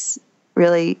is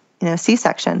really,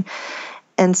 C-section.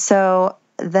 And so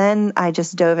then I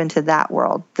just dove into that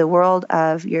world, the world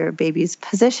of your baby's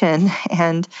position.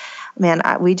 And man,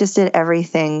 we just did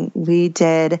everything we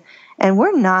did. And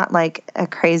we're not like a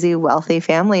crazy wealthy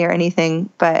family or anything,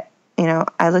 but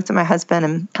I looked at my husband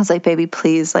and I was like, baby,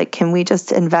 please, like, can we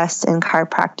just invest in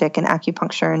chiropractic and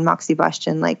acupuncture and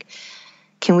moxibustion? Like,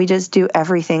 can we just do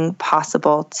everything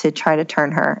possible to try to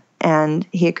turn her? And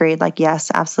he agreed, like,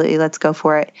 yes, absolutely. Let's go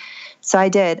for it. So I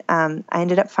did. I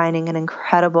ended up finding an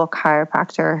incredible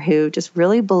chiropractor who just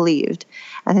really believed.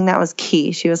 I think that was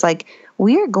key. She was like,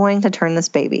 we are going to turn this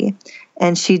baby.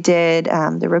 And she did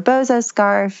the Rebozo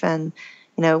scarf and,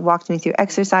 walked me through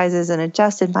exercises and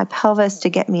adjusted my pelvis to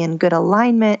get me in good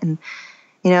alignment. And,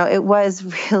 it was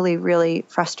really, really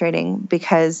frustrating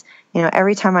because,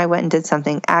 every time I went and did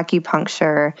something,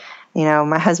 acupuncture,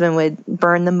 my husband would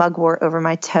burn the mugwort over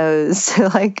my toes for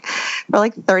like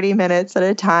 30 minutes at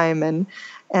a time.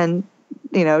 And,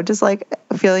 just like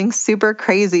feeling super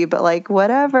crazy, but like,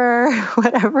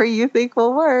 whatever you think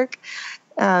will work.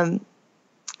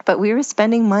 But we were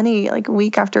spending money like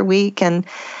week after week and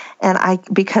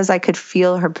because I could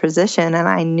feel her position and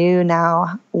I knew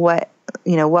now what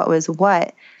was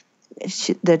what,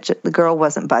 the girl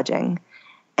wasn't budging.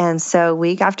 And so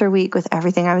week after week with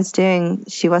everything I was doing,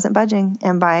 she wasn't budging.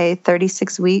 And by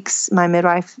 36 weeks, my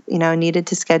midwife, needed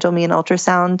to schedule me an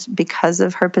ultrasound because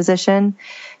of her position,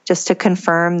 just to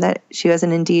confirm that she was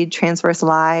an indeed transverse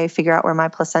lie, figure out where my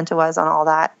placenta was on all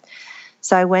that.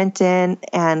 So I went in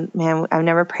and man, I've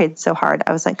never prayed so hard.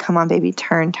 I was like, come on, baby,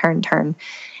 turn.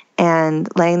 And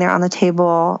laying there on the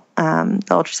table, the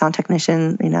ultrasound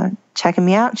technician, checking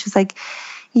me out. She's like,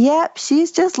 yep,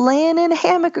 she's just laying in a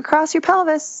hammock across your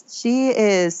pelvis. She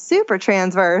is super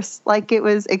transverse. Like, it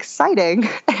was exciting.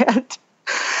 And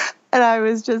I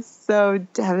was just so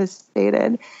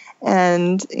devastated.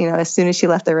 And, as soon as she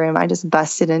left the room, I just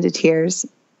busted into tears.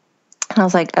 And I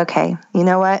was like, okay, you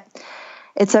know what?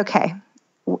 It's okay.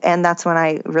 And that's when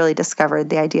I really discovered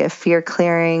the idea of fear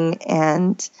clearing.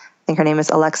 And I think her name is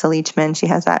Alexa Leachman. She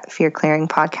has that fear clearing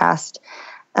podcast.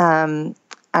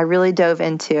 I really dove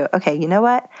into, okay, you know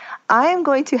what? I am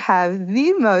going to have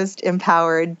the most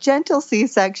empowered, gentle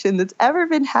C-section that's ever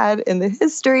been had in the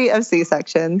history of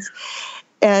C-sections,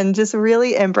 and just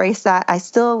really embrace that. I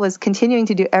still was continuing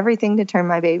to do everything to turn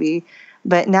my baby,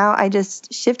 but now I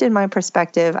just shifted my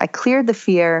perspective. I cleared the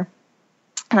fear,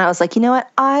 and I was like, you know what?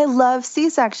 I love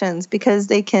C-sections because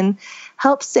they can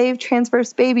help save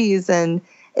transverse babies, and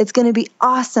it's going to be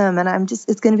awesome. And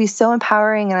it's going to be so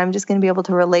empowering. And I'm just going to be able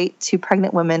to relate to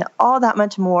pregnant women all that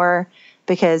much more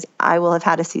because I will have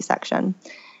had a C-section.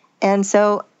 And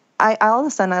so I all of a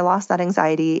sudden I lost that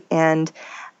anxiety. And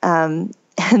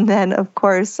then of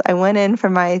course I went in for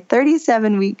my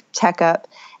 37-week checkup,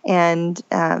 and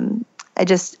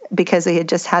because we had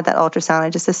just had that ultrasound, I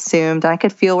just assumed, and I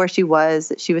could feel where she was,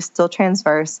 that she was still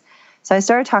transverse. So I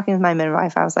started talking with my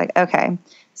midwife. I was like, okay,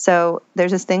 so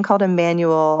there's this thing called a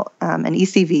manual, an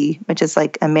ECV, which is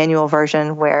like a manual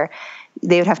version where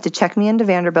they would have to check me into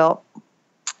Vanderbilt,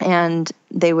 and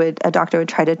a doctor would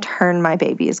try to turn my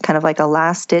baby. It's kind of like a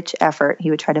last ditch effort. He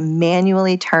would try to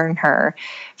manually turn her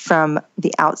from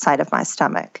the outside of my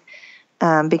stomach.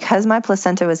 Because my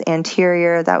placenta was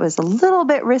anterior, that was a little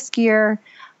bit riskier.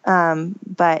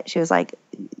 But she was like,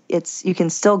 you can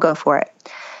still go for it.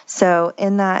 So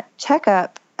in that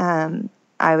checkup,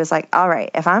 I was like, all right,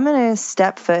 if I'm going to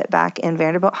step foot back in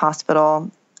Vanderbilt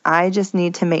Hospital, I just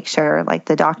need to make sure, like,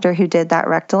 the doctor who did that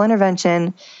rectal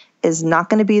intervention is not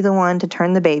going to be the one to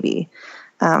turn the baby.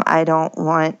 I don't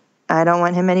want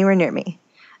him anywhere near me.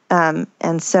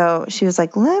 And so she was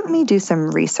like, let me do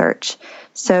some research.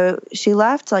 So she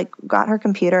left, like, got her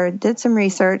computer, did some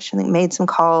research, I think made some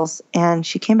calls, and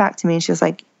she came back to me and she was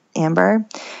like, Amber,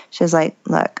 she was like,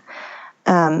 look,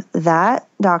 that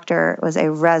doctor was a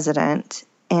resident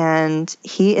and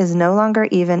he is no longer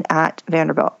even at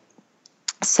Vanderbilt.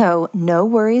 So no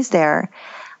worries there.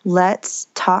 Let's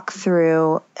talk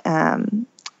through,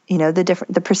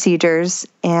 the procedures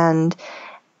and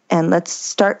let's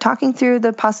start talking through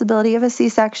the possibility of a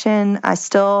C-section. I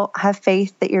still have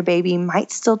faith that your baby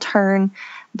might still turn,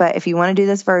 but if you want to do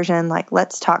this version, like,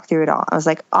 let's talk through it all. I was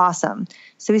like, awesome.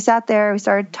 So we sat there, we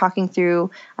started talking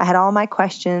through. I had all my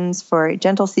questions for a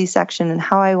gentle C-section and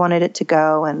how I wanted it to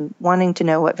go, and wanting to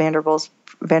know what Vanderbilt's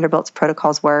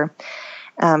protocols were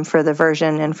for the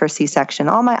version and for C-section,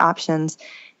 all my options.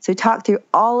 So we talked through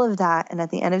all of that, and at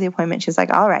the end of the appointment, she was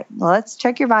like, all right, well, let's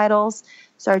check your vitals.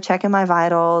 Started checking my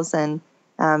vitals and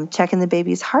checking the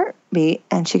baby's heartbeat,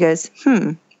 and she goes,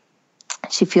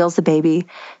 She feels the baby.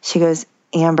 She goes,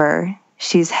 Amber,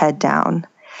 she's head down.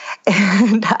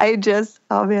 And that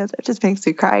just makes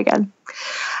me cry again.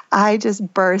 I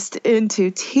just burst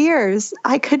into tears.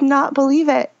 I could not believe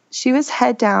it. She was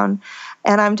head down,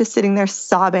 and I'm just sitting there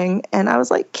sobbing. And I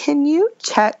was like, can you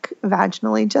check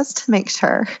vaginally just to make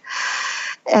sure?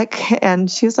 And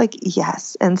she was like,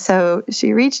 yes. And so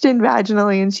she reached in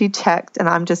vaginally and she checked, and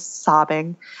I'm just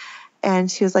sobbing. And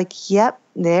she was like, yep,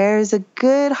 there's a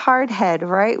good hard head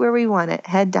right where we want it,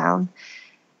 head down.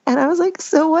 And I was like,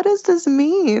 so what does this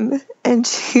mean? And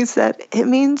she said, it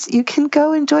means you can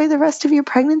go enjoy the rest of your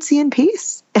pregnancy in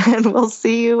peace, and we'll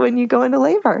see you when you go into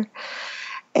labor.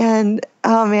 And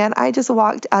oh man, I just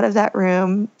walked out of that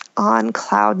room on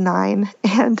cloud 9.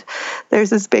 And there's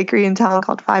this bakery in town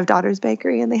called Five Daughters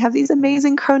Bakery, and they have these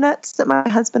amazing cronuts that my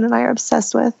husband and I are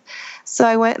obsessed with. So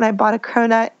I went and I bought a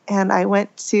cronut, and I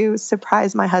went to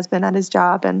surprise my husband at his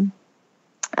job. And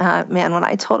man, when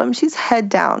I told him she's head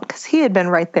down, because he had been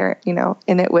right there,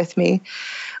 in it with me,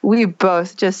 we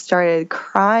both just started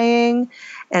crying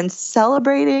and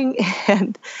celebrating,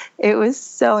 and it was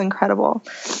so incredible.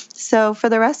 So for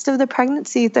the rest of the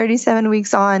pregnancy, 37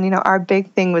 weeks on, our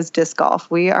big thing was disc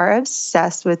golf. We are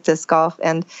obsessed with disc golf,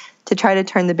 and to try to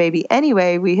turn the baby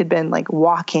anyway, we had been like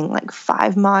walking like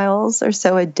 5 miles or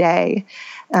so a day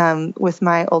with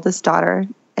my oldest daughter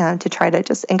to try to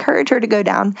just encourage her to go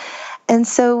down. And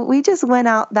so we just went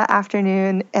out that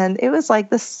afternoon, and it was like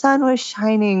the sun was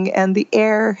shining and the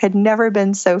air had never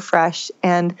been so fresh.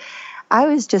 And I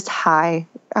was just high.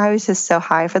 I was just so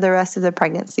high for the rest of the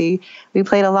pregnancy. We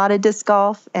played a lot of disc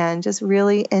golf and just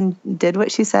really did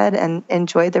what she said and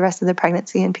enjoyed the rest of the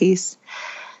pregnancy in peace.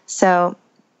 So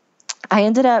I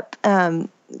ended up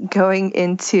going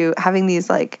into having these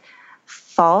like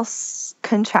false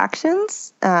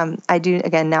contractions. I do,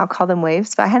 again, now call them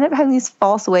waves, but I ended up having these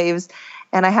false waves,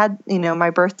 and I had, my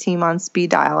birth team on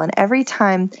speed dial, and every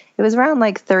time it was around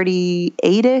like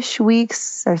 38-ish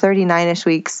weeks or 39-ish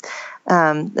weeks,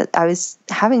 that I was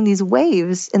having these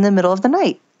waves in the middle of the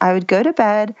night. I would go to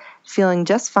bed feeling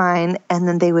just fine, and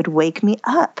then they would wake me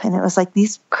up, and it was like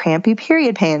these crampy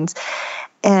period pains.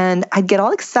 And I'd get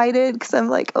all excited because I'm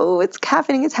like, oh, it's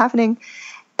happening.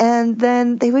 And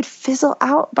then they would fizzle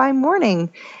out by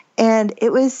morning. And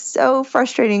it was so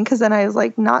frustrating because then I was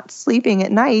like not sleeping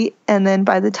at night. And then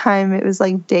by the time it was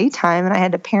like daytime and I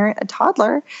had to parent a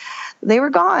toddler, they were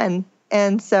gone.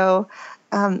 And so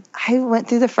I went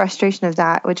through the frustration of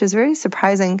that, which was very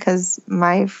surprising because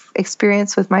my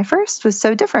experience with my first was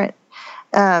so different.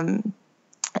 And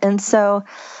so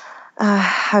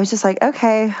I was just like,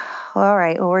 okay, all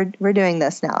right, well, we're doing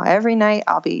this now. Every night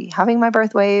I'll be having my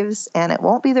birth waves, and it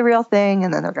won't be the real thing,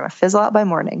 and then they're going to fizzle out by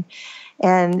morning.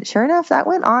 And sure enough, that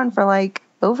went on for like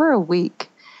over a week.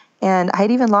 And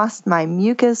I'd even lost my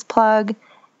mucus plug.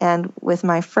 And with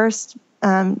my first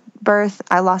birth,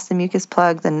 I lost the mucus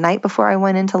plug the night before I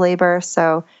went into labor.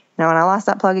 So, when I lost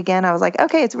that plug again, I was like,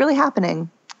 okay, it's really happening.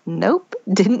 Nope,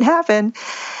 didn't happen.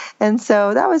 And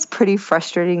so that was pretty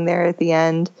frustrating there at the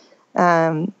end.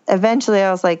 Eventually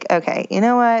I was like, okay, you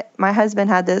know what? My husband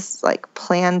had this like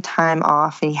planned time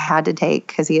off he had to take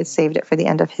because he had saved it for the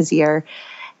end of his year.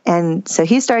 And so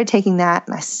he started taking that,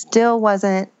 and I still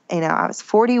wasn't, I was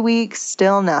 40 weeks,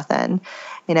 still nothing,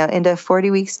 into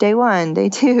 40 weeks, day 1, day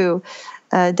 2,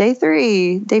 day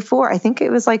 3, day 4. I think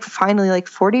it was like finally like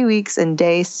 40 weeks and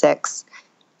day 6.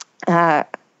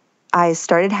 I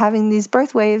started having these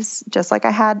birth waves, just like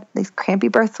I had these crampy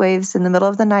birth waves in the middle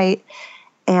of the night.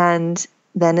 And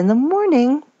then in the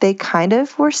morning, they kind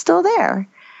of were still there.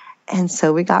 And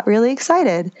so we got really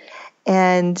excited.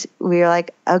 And we were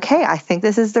like, okay, I think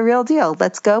this is the real deal.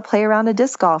 Let's go play around a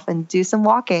disc golf and do some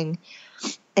walking.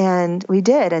 And we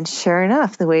did. And sure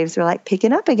enough, the waves were like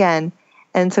picking up again.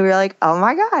 And so we were like, oh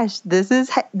my gosh, this is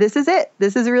it.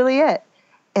 This is really it.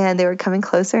 And they were coming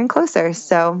closer and closer.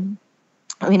 So,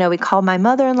 we called my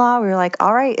mother-in-law. We were like,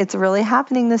 all right, it's really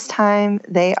happening this time.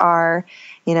 They are,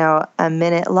 a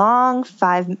minute long,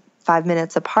 five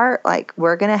minutes apart. Like,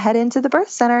 we're going to head into the birth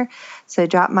center. So I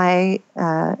dropped my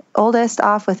oldest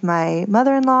off with my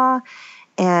mother-in-law,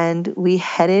 and we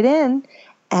headed in.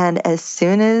 And as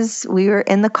soon as we were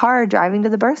in the car driving to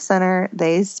the birth center,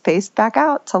 they spaced back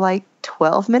out to like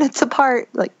 12 minutes apart,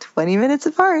 like 20 minutes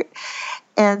apart.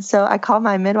 And so I called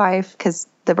my midwife because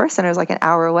the birth center is like an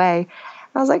hour away.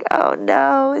 I was like, oh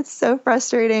no, it's so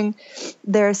frustrating.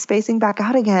 They're spacing back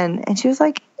out again. And she was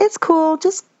like, it's cool.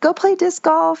 Just go play disc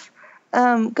golf,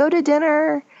 go to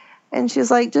dinner. And she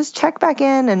was like, just check back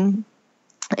in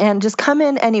and just come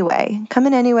in anyway. Come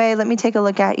in anyway. Let me take a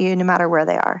look at you no matter where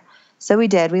they are. So we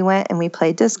did. We went and we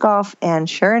played disc golf, and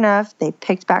sure enough, they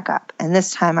picked back up. And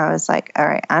this time I was like, all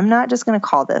right, I'm not just going to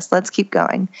call this. Let's keep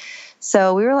going.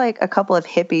 So we were like a couple of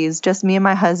hippies, just me and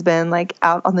my husband, like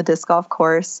out on the disc golf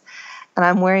course. And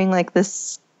I'm wearing like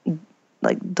this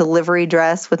like delivery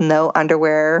dress with no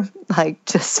underwear, like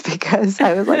just because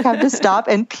I was like, have to stop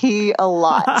and pee a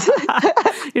lot.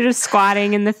 You're just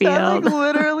squatting in the field. So I'm like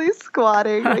literally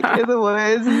squatting like in the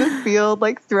woods, in the field,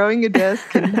 like throwing a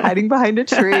disc and hiding behind a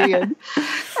tree. And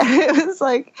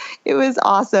it was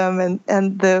awesome.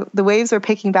 And the waves were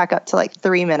picking back up to like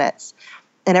 3 minutes.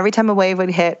 And every time a wave would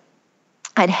hit,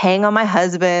 I'd hang on my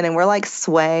husband, and we're like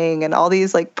swaying, and all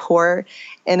these like poor,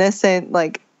 innocent,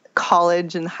 like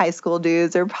college and high school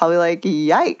dudes are probably like,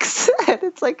 yikes. And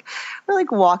it's like, we're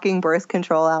like walking birth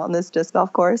control out on this disc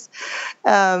golf course.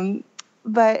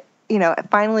 But,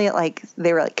 finally, like,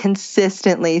 they were like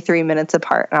consistently 3 minutes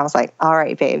apart. And I was like, all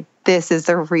right, babe, this is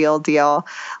the real deal.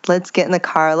 Let's get in the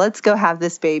car. Let's go have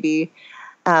this baby.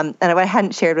 And what I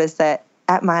hadn't shared was that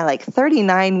at my like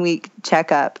 39-week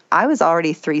checkup, I was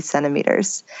already 3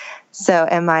 centimeters. So,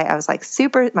 I was like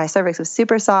my cervix was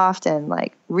super soft and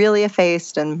like really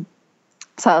effaced. And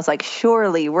so I was like,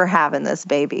 surely we're having this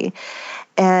baby.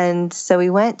 And so we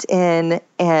went in,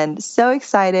 and so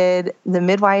excited. The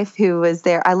midwife who was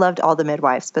there, I loved all the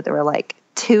midwives, but there were like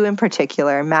 2 in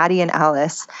particular, Maddie and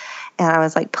Alice. And I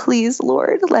was like, please,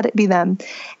 Lord, let it be them.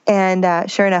 And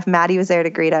sure enough, Maddie was there to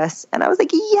greet us. And I was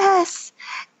like, yes.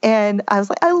 And I was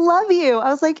like, I love you. I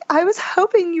was like, I was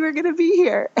hoping you were going to be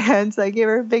here. And so I gave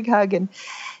her a big hug. And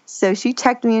so she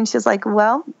checked me, and she was like,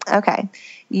 well, okay,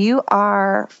 you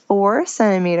are 4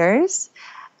 centimeters,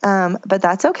 but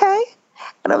that's okay.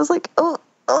 And I was like, oh,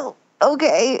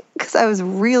 okay. Because I was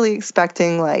really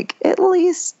expecting like at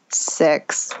least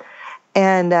 6.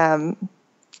 And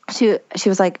she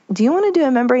was like, do you want to do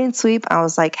a membrane sweep? I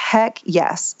was like, heck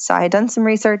yes. So I had done some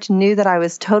research, knew that I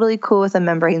was totally cool with a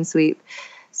membrane sweep.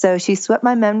 So she swept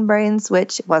my membranes,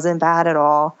 which wasn't bad at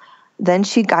all. Then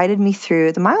she guided me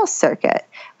through the Miles circuit,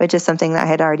 which is something that I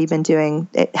had already been doing.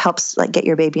 It helps like get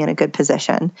your baby in a good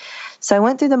position. So I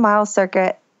went through the Miles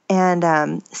circuit,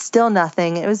 and still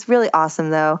nothing. It was really awesome,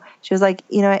 though. She was like,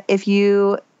 if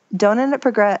you don't end up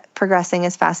progressing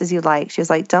as fast as you'd like, she was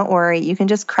like, don't worry, you can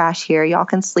just crash here. Y'all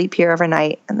can sleep here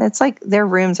overnight. And it's like their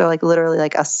rooms are like literally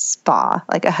like a spa,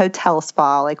 like a hotel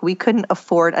spa. Like we couldn't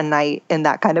afford a night in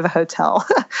that kind of a hotel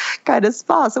kind of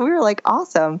spa. So we were like,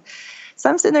 awesome. So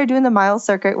I'm sitting there doing the Miles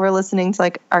circuit. We're listening to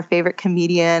like our favorite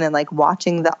comedian and like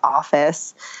watching The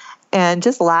Office and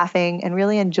just laughing and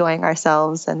really enjoying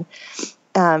ourselves. And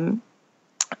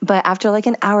but after like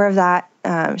an hour of that,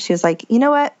 she was like, you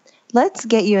know what? Let's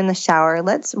get you in the shower.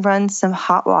 Let's run some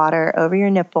hot water over your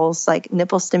nipples. Like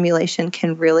nipple stimulation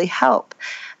can really help,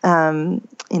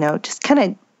 just kind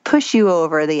of push you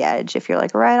over the edge. If you're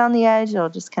like right on the edge, it'll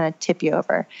just kind of tip you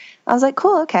over. I was like,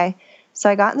 cool, okay. So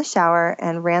I got in the shower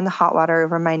and ran the hot water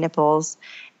over my nipples.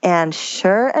 And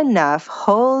sure enough,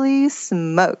 holy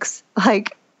smokes,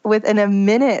 like within a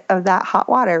minute of that hot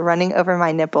water running over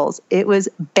my nipples, it was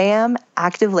bam,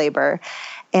 active labor.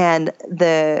 And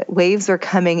the waves were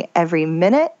coming every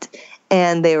minute,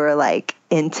 and they were like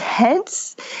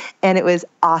intense, and it was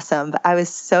awesome. But I was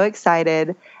so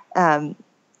excited.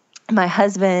 My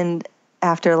husband,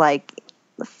 after like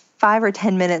 5 or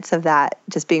 10 minutes of that,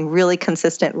 just being really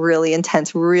consistent, really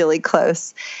intense, really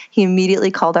close, he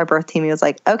immediately called our birth team. He was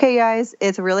like, okay, guys,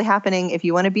 it's really happening. If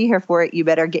you want to be here for it, you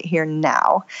better get here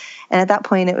now. And at that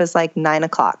point, it was like 9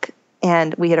 o'clock,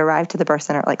 and we had arrived to the birth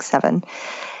center at like 7.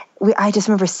 I just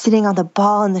remember sitting on the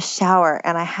ball in the shower,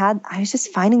 and I was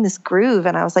just finding this groove,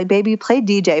 and I was like, baby, play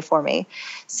DJ for me.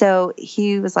 So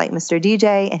he was like Mr.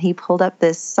 DJ, and he pulled up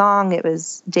this song. It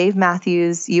was Dave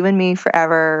Matthews, You and Me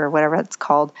Forever, or whatever it's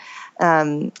called,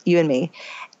 You and Me.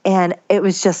 And it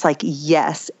was just like,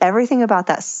 yes, everything about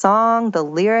that song, the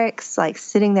lyrics, like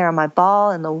sitting there on my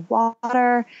ball in the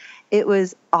water, it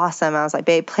was awesome. I was like,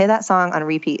 babe, play that song on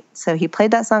repeat. So he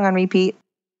played that song on repeat.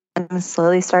 And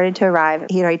slowly started to arrive.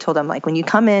 He already told him, like, when you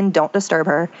come in, don't disturb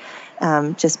her.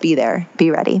 Just be there.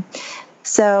 Be ready.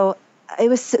 So it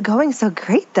was going so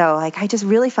great, though. Like, I just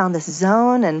really found this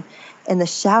zone and in the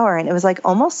shower, and it was like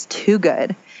almost too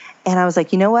good. And I was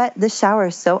like, you know what? This shower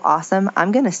is so awesome.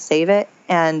 I'm going to save it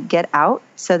and get out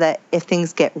so that if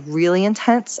things get really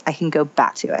intense, I can go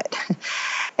back to it.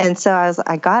 And so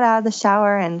I got out of the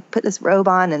shower and put this robe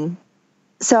on, and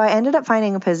so I ended up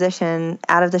finding a position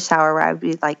out of the shower where I would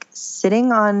be like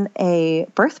sitting on a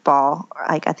birth ball,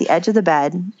 like at the edge of the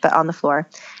bed, but on the floor.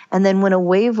 And then when a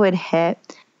wave would hit,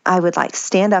 I would like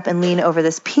stand up and lean over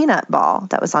this peanut ball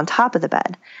that was on top of the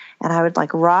bed. And I would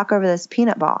like rock over this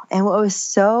peanut ball. And what was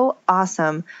so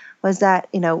awesome was that,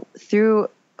 through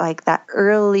like the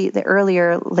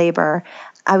earlier labor,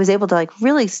 I was able to like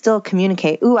really still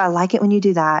communicate. Ooh, I like it when you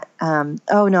do that.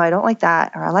 Oh no, I don't like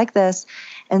that. Or I like this.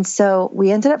 And so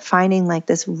we ended up finding like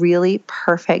this really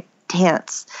perfect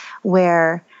dance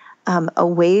where a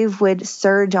wave would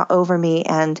surge over me,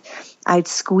 and I'd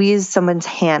squeeze someone's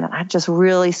hand, and I'd just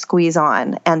really squeeze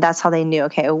on. And that's how they knew,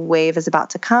 okay, a wave is about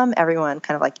to come. Everyone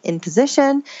kind of like in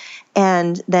position.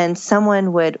 And then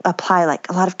someone would apply like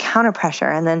a lot of counter pressure.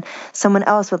 And then someone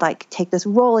else would like take this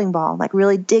rolling ball, like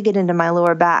really dig it into my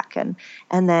lower back. And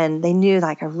then they knew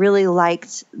like I really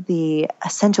liked the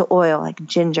essential oil, like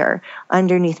ginger,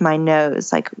 underneath my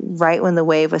nose, like right when the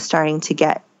wave was starting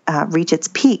to reach its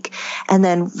peak. And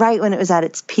then right when it was at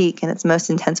its peak and its most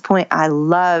intense point, I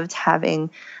loved having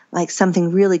like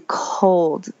something really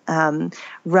cold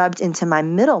rubbed into my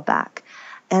middle back.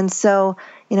 And so,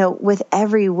 with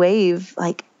every wave,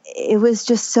 like it was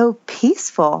just so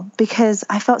peaceful because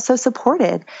I felt so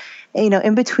supported.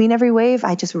 In between every wave,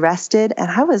 I just rested,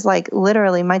 and I was like,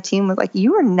 literally, my team was like,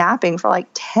 you were napping for like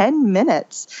 10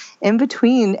 minutes in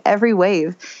between every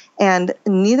wave. And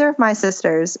neither of my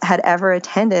sisters had ever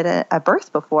attended a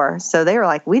birth before. So they were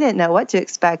like, we didn't know what to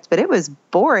expect, but it was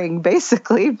boring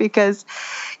basically because,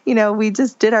 we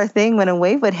just did our thing when a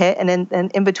wave would hit, and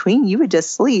in between you would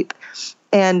just sleep.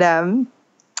 And,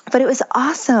 but it was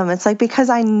awesome. It's like, because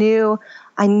I knew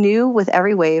with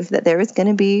every wave that there was going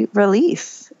to be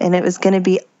relief, and it was going to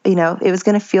be, it was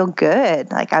going to feel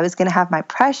good. Like I was going to have my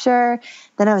pressure.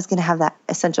 Then I was going to have that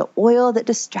essential oil that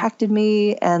distracted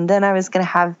me. And then I was going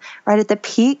to have right at the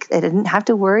peak, I didn't have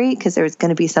to worry because there was going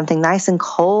to be something nice and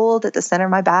cold at the center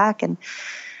of my back. And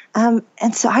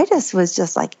so I just was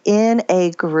just like in a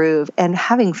groove and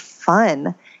having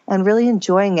fun and really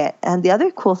enjoying it. And the other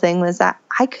cool thing was that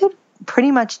I could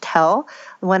pretty much tell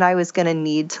when I was going to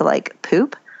need to like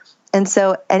poop. And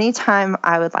so anytime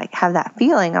I would like have that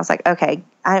feeling, I was like, okay,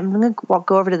 I'm going to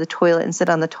go over to the toilet and sit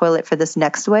on the toilet for this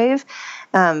next wave.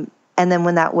 And then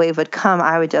when that wave would come,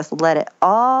 I would just let it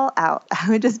all out. I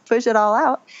would just push it all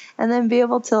out and then be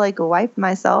able to like wipe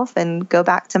myself and go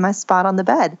back to my spot on the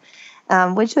bed,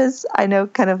 which was, I know,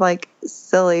 kind of like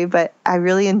silly, but I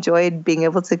really enjoyed being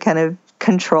able to kind of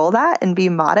control that and be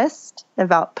modest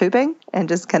about pooping and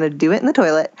just kind of do it in the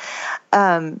toilet.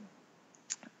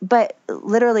 But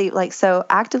literally, like, so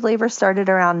active labor started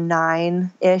around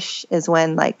 9-ish is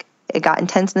when like it got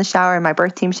intense in the shower and my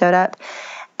birth team showed up.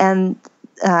 And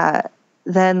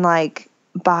then like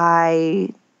by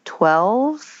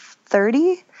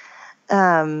 12:30,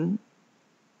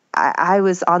 I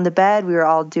was on the bed. We were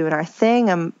all doing our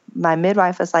thing. And my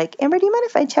midwife was like, Amber, do you mind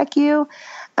if I check you?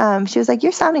 She was like,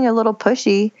 you're sounding a little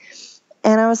pushy.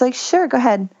 And I was like, sure, go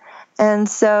ahead. And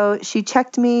so she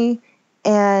checked me,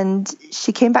 and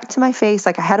she came back to my face.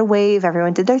 Like I had a wave.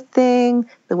 Everyone did their thing.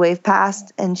 The wave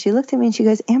passed. And she looked at me and she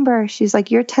goes, Amber, she's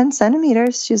like, you're 10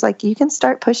 centimeters. She's like, you can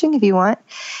start pushing if you want.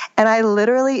 And I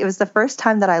literally, it was the first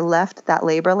time that I left that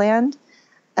labor land.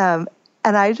 And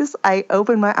I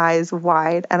opened my eyes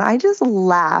wide and I just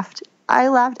laughed. I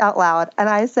laughed out loud. And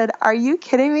I said, are you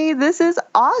kidding me? This is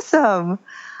awesome.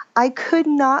 I could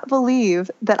not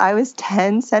believe that I was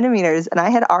 10 centimeters and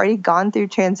I had already gone through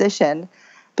transition,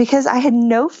 because I had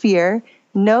no fear.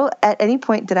 No, at any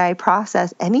point did I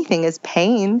process anything as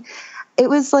pain. It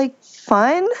was like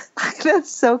fun. That's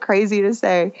so crazy to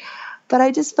say, but I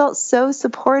just felt so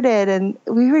supported and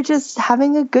we were just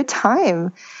having a good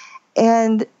time.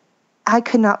 And I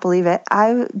could not believe it.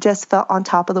 I just felt on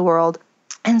top of the world.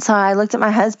 And so I looked at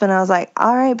my husband. I was like,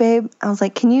 all right, babe. I was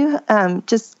like, can you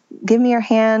just give me your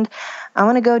hand? I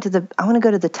want to go to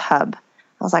the tub.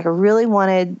 I was like, I really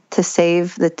wanted to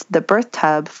save the birth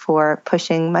tub for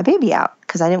pushing my baby out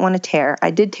because I didn't want to tear.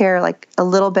 I did tear like a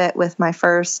little bit with my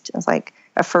first. It was like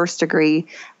a first degree,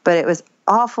 but it was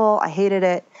awful. I hated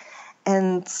it.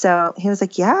 And so he was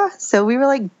like, yeah. So we were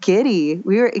like giddy.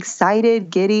 We were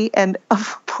excited, giddy. And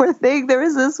poor thing, there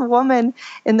was this woman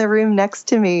in the room next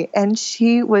to me, and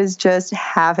she was just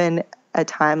having a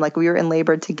time. Like we were in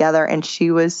labor together, and she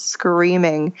was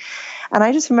screaming. And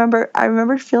I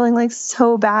remember feeling like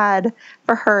so bad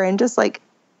for her and just like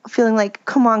feeling like,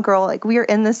 come on, girl, like we are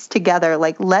in this together.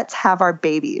 Like, let's have our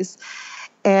babies.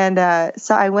 And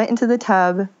so I went into the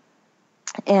tub.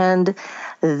 And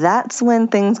that's when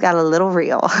things got a little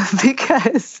real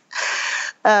because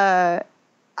the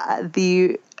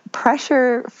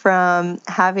pressure from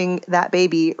having that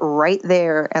baby right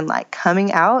there and like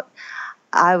coming out,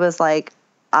 I was like,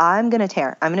 I'm going to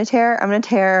tear. I'm going to tear. I'm going to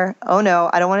tear. Oh no,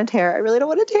 I don't want to tear. I really don't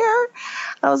want to tear.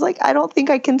 I was like, I don't think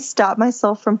I can stop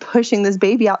myself from pushing this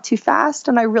baby out too fast.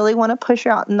 And I really want to push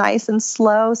her out nice and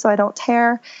slow so I don't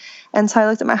tear. And so I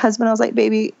looked at my husband. I was like,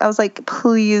 baby, I was like,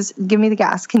 please give me the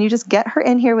gas. Can you just get her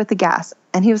in here with the gas?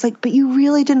 And he was like, but you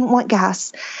really didn't want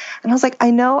gas. And I was like,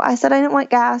 I know. I said I didn't want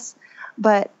gas,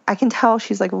 but I can tell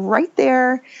she's like right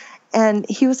there. And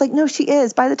he was like, no, she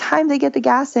is. By the time they get the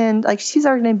gas in, like she's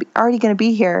already going to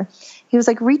be here. He was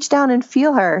like, reach down and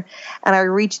feel her. And I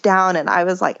reached down and I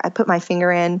was like, I put my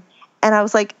finger in and I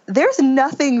was like, there's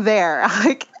nothing there.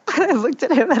 Like, and I looked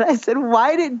at him and I said,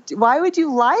 why would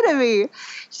you lie to me?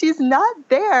 She's not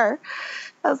there.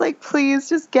 I was like, please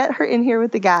just get her in here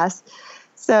with the gas.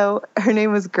 So her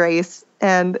name was Grace,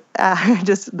 and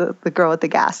just the girl with the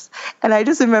gas. And I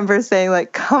just remember saying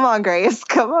like, come on, Grace,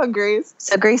 come on, Grace.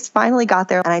 So Grace finally got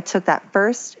there and I took that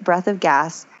first breath of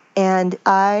gas and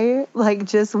I like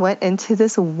just went into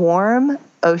this warm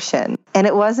ocean. And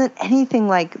it wasn't anything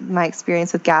like my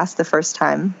experience with gas the first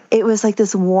time. It was like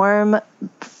this warm,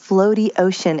 floaty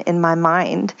ocean in my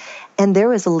mind. And there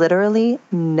was literally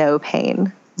no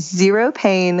pain, zero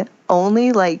pain,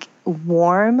 only like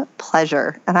warm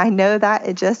pleasure. And I know that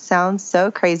it just sounds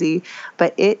so crazy,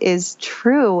 but it is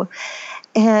true.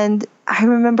 And I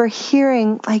remember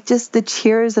hearing like just the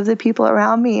cheers of the people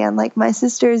around me, and like my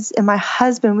sisters and my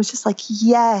husband was just like,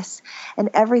 yes. And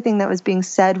everything that was being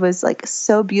said was like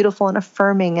so beautiful and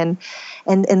affirming and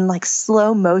in like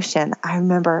slow motion. I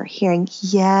remember hearing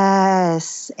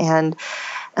yes. And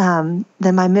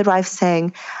then my midwife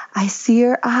saying, I see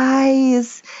her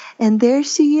eyes and there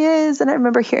she is. And I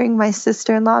remember hearing my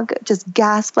sister-in-law just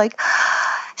gasp like,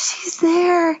 she's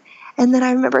there. And then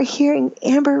I remember hearing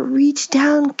Amber reach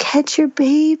down, catch your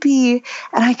baby.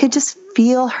 And I could just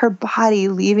feel her body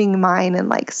leaving mine in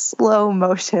like slow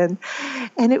motion.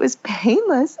 And it was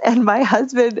painless. And my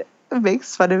husband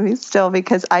makes fun of me still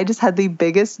because I just had the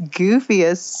biggest,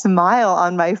 goofiest smile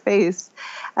on my face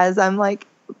as I'm like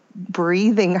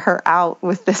breathing her out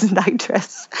with this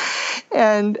nitrous.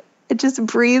 And it just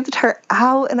breathed her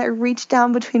out. And I reached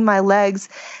down between my legs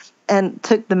and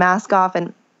took the mask off,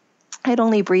 and I'd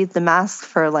only breathed the mask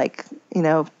for like,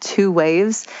 2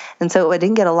 waves. And so I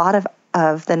didn't get a lot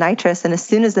of the nitrous. And as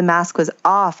soon as the mask was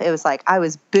off, it was like I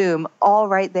was boom, all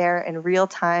right there in real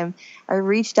time. I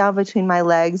reached down between my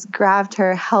legs, grabbed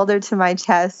her, held her to my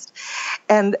chest.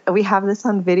 And we have this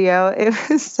on video. It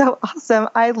was so awesome.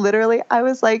 I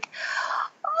was like,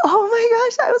 oh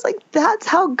my gosh. I was like, that's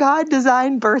how God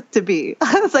designed birth to be.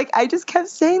 I was like, I just kept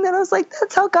saying that. I was like,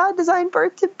 that's how God designed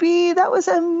birth to be. That was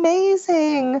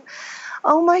amazing.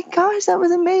 Oh my gosh, that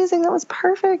was amazing. That was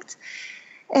perfect.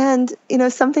 And,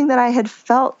 something that I had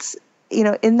felt,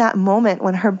 in that moment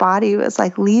when her body was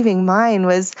like leaving mine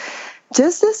was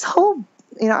just this whole,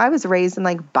 I was raised in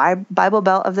like Bible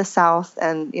Belt of the South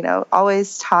and,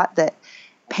 always taught that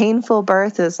painful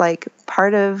birth is like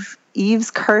part of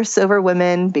Eve's curse over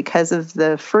women because of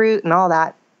the fruit and all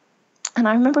that. And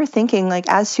I remember thinking like,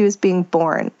 as she was being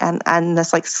born and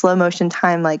this like slow motion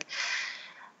time, like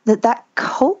that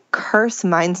whole curse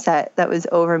mindset that was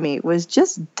over me was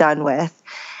just done with.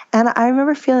 And I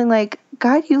remember feeling like,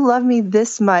 God, you love me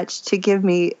this much to give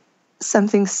me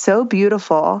something so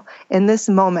beautiful in this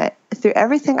moment through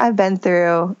everything I've been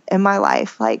through in my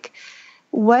life. Like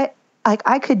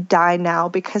I could die now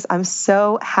because I'm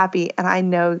so happy and I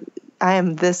know I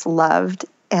am this loved.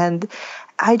 And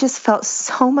I just felt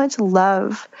so much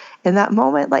love in that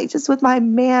moment, like just with my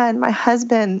man, my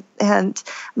husband, and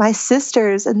my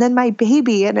sisters, and then my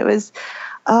baby. And it was,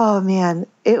 oh man,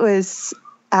 it was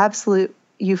absolute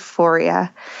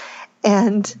euphoria.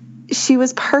 And she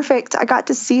was perfect. I got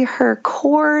to see her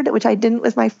cord, which I didn't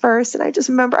with my first. And I just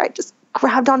remember I just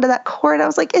grabbed onto that cord. I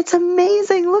was like, it's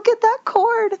amazing. Look at that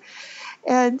cord.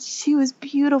 And she was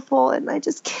beautiful. And I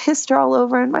just kissed her all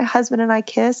over. And my husband and I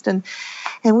kissed. And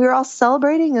we were all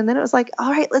celebrating. And then it was like,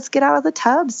 all right, let's get out of the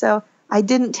tub. So I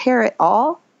didn't tear it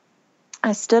all.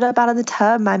 I stood up out of the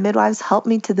tub. My midwives helped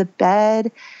me to the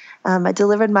bed. I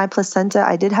delivered my placenta.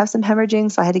 I did have some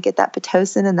hemorrhaging, so I had to get that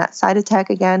Pitocin and that Cytotec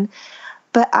again.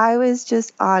 But I was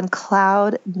just on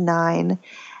cloud 9.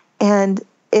 And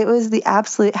it was the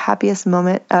absolute happiest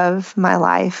moment of my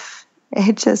life.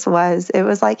 It just was. It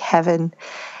was like heaven.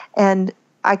 And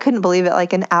I couldn't believe it.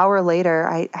 Like an hour later,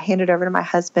 I handed over to my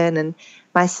husband, and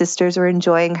my sisters were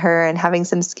enjoying her and having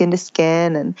some skin to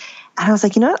skin. And I was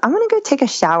like, you know what? I'm going to go take a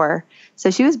shower. So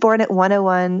she was born at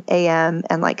 1:01 a.m.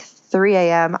 and like 3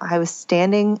 a.m. I was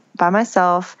standing by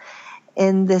myself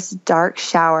in this dark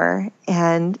shower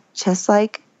and just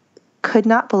like could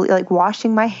not believe, like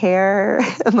washing my hair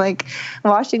and like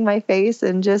washing my face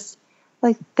and just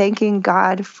like thanking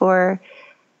God for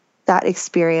that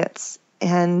experience.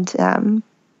 And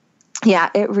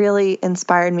yeah, it really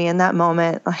inspired me in that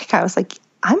moment. Like I was like,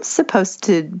 I'm supposed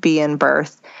to be in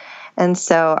birth. And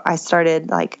so I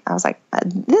started I was like,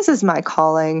 this is my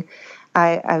calling.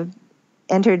 I've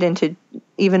entered into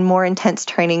even more intense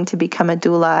training to become a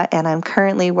doula. And I'm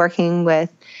currently working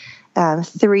with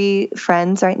 3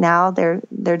 friends right now. They're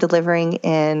delivering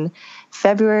in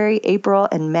February, April,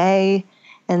 and May.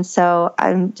 And so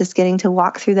I'm just getting to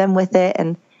walk through them with it.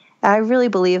 And I really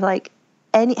believe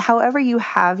however you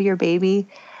have your baby,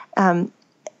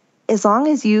 as long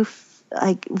as you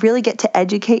really get to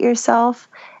educate yourself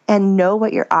and know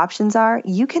what your options are,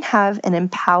 you can have an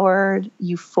empowered,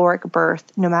 euphoric birth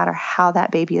no matter how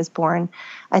that baby is born.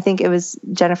 I think it was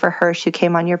Jennifer Hirsch who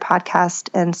came on your podcast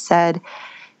and said,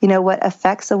 you know, what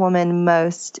affects a woman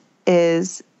most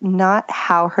is not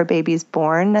how her baby's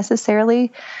born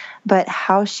necessarily, but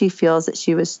how she feels that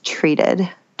she was treated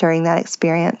during that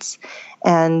experience.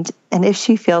 And if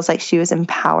she feels like she was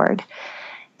empowered.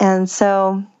 And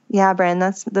so, yeah, Bren,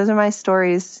 those are my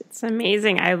stories. It's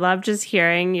amazing. I love just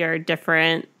hearing your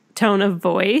different tone of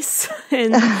voice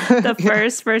in the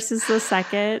first versus the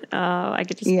second. I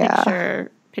could just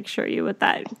picture you with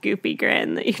that goofy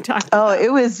grin that you talked about.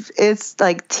 Oh, it's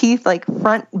like teeth, like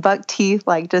front buck teeth,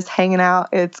 like just hanging out.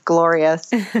 It's glorious.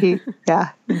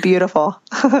 Beautiful.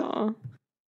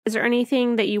 Is there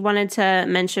anything that you wanted to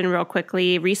mention real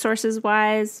quickly,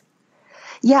 resources-wise?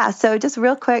 Yeah, so just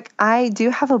real quick, I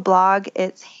do have a blog.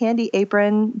 It's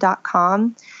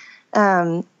handyapron.com.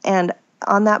 And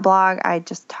on that blog, I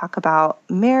just talk about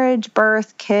marriage,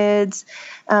 birth, kids.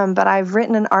 But I've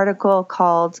written an article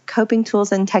called Coping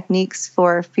Tools and Techniques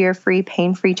for Fear-Free,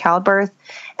 Pain-Free Childbirth.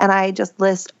 And I just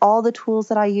list all the tools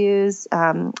that I use,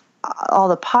 all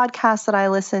the podcasts that I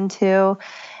listen to,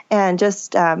 and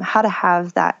just how to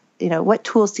have that, what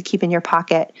tools to keep in your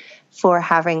pocket for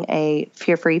having a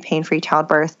fear-free, pain-free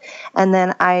childbirth. And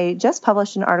then I just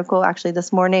published an article actually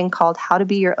this morning called How to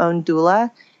Be Your Own Doula.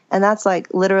 And that's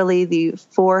like literally the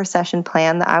 4-session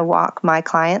plan that I walk my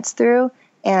clients through.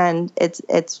 And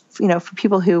it's for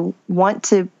people who want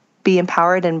to be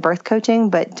empowered in birth coaching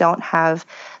but don't have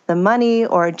the money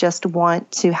or just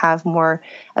want to have more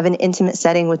of an intimate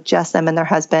setting with just them and their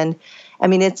husband. I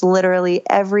mean, it's literally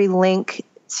every link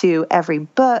to every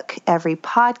book, every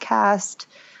podcast,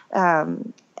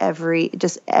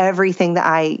 everything that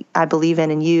I believe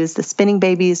in and use, the spinning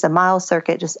babies, the mile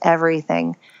circuit, just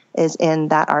everything is in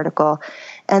that article.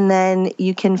 And then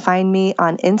you can find me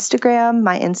on Instagram.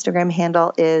 My Instagram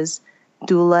handle is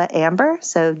Doula Amber,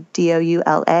 so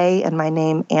Doula, and my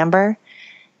name Amber.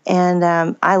 And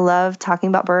I love talking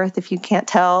about birth, if you can't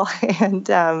tell.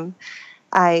 And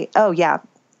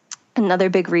another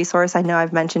big resource, I know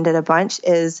I've mentioned it a bunch,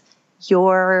 is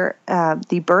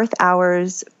the Birth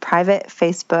Hours private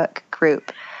Facebook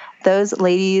group. Those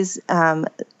ladies,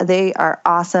 they are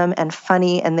awesome and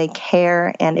funny, and they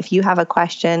care. And if you have a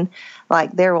question,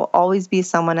 there will always be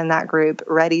someone in that group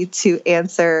ready to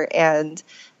answer and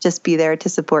just be there to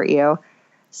support you.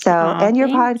 So, and your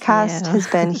podcast has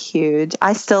been huge.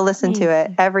 I still listen to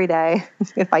it every day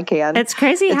if I can. It's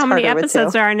crazy how many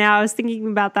episodes there are now. I was thinking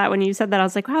about that when you said that. I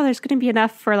was like, wow, there's going to be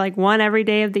enough for one every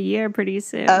day of the year pretty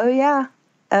soon. Oh, yeah.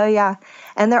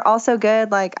 And they're also good.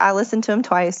 I listened to them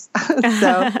twice.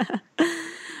 So,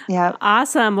 yeah.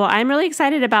 Awesome. Well, I'm really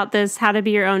excited about this How to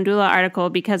Be Your Own Doula article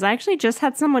because I actually just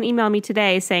had someone email me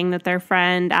today saying that their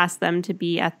friend asked them to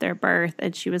be at their birth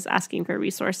and she was asking for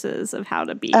resources of how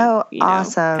to be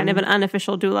awesome. Kind of an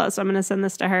unofficial doula. So I'm going to send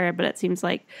this to her, but it seems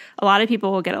like a lot of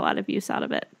people will get a lot of use out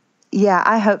of it. Yeah,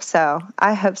 I hope so.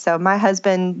 I hope so. My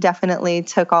husband definitely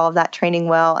took all of that training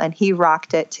well, and he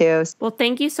rocked it too. Well,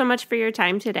 thank you so much for your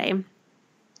time today.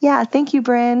 Yeah, thank you,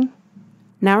 Bryn.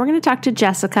 Now we're going to talk to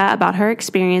Jessica about her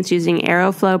experience using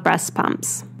Aeroflow breast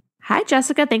pumps. Hi,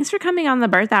 Jessica. Thanks for coming on the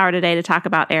Birth Hour today to talk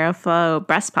about Aeroflow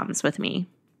breast pumps with me.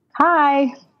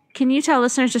 Hi. Can you tell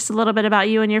listeners just a little bit about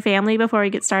you and your family before we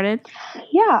get started?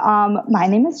 Yeah, my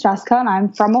name is Jessica, and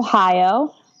I'm from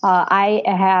Ohio. I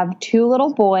have 2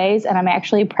 little boys, and I'm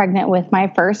actually pregnant with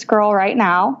my first girl right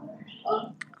now.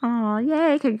 Oh,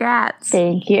 yay. Congrats.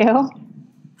 Thank you.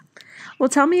 Well,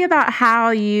 tell me about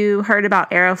how you heard about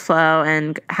Aeroflow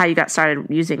and how you got started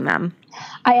using them.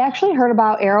 I actually heard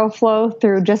about Aeroflow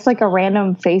through just like a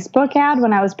random Facebook ad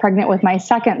when I was pregnant with my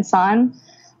second son.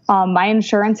 My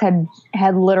insurance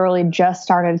had literally just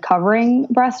started covering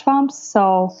breast pumps,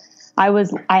 so I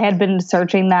had been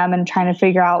searching them and trying to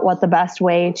figure out what the best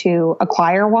way to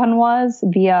acquire one was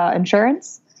via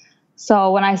insurance.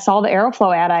 So when I saw the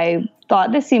Aeroflow ad, I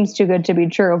thought, this seems too good to be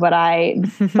true, but I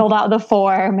filled out the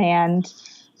form and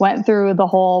went through the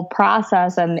whole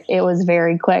process, and it was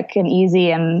very quick and easy.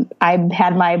 And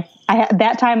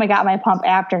that time I got my pump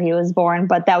after he was born,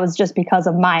 but that was just because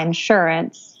of my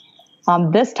insurance.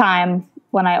 This time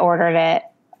when I ordered it,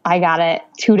 I got it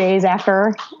 2 days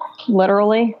after,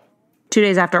 literally. 2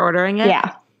 days after ordering it?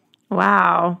 Yeah.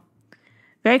 Wow.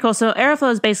 Very cool. So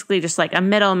Aeroflow is basically just like a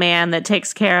middleman that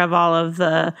takes care of all of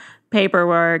the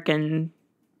paperwork and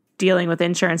dealing with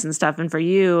insurance and stuff. And for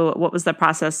you, what was the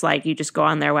process like? You just go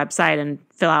on their website and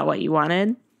fill out what you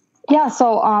wanted? Yeah.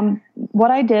 So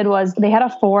what I did was they had a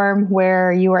form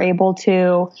where you were able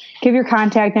to give your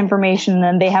contact information, and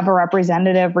then they have a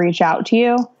representative reach out to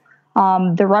you.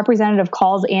 The representative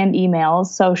calls and emails.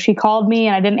 So she called me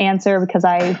and I didn't answer because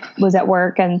I was at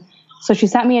work. And so she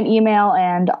sent me an email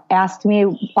and asked me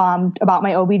about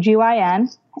my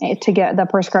OBGYN to get the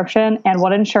prescription and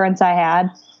what insurance I had.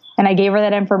 And I gave her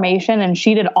that information, and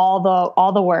she did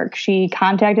all the work. She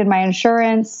contacted my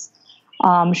insurance.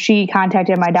 She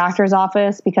contacted my doctor's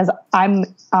office because I'm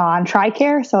on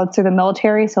TRICARE, so it's through the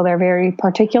military, so they're very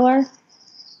particular.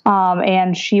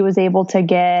 And she was able to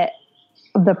get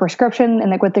the prescription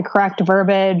and with the correct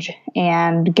verbiage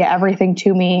and get everything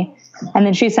to me. And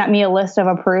then she sent me a list of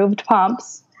approved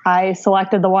pumps. I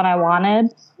selected the one I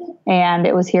wanted, and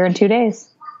it was here in 2 days.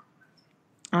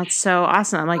 That's so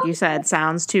awesome. Like you said,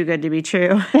 sounds too good to be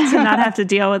true to not have to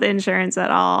deal with insurance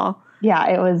at all. Yeah,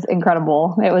 it was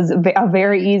incredible. It was a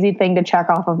very easy thing to check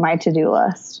off of my to-do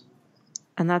list.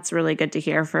 And that's really good to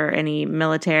hear for any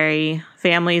military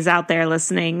families out there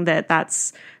listening, that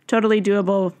that's totally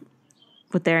doable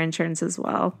with their insurance as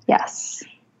well. Yes.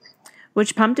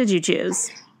 Which pump did you choose?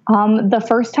 The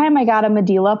first time I got a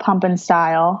Medela Pump and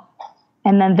Style,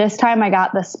 and then this time I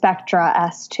got the Spectra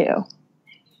S2.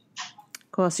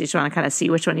 Cool. So you just want to kind of see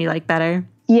which one you like better?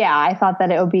 Yeah, I thought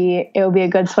that it would be a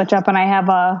good switch up. And I have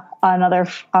another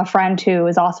friend who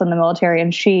is also in the military,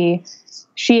 and she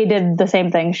did the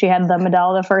same thing. She had the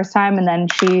Medela the first time, and then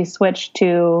she switched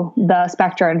to the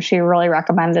Spectra, and she really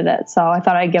recommended it. So I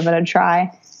thought I'd give it a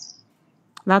try.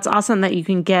 That's awesome that you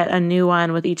can get a new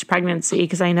one with each pregnancy,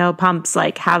 because I know pumps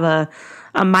like have a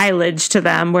mileage to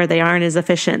them where they aren't as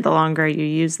efficient the longer you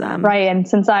use them. Right. And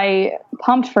since I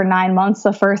pumped for 9 months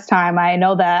the first time, I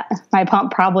know that my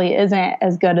pump probably isn't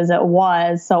as good as it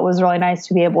was. So it was really nice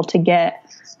to be able to get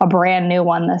a brand new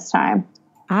one this time.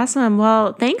 Awesome.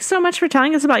 Well, thanks so much for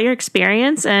telling us about your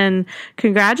experience, and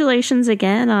congratulations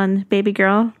again on baby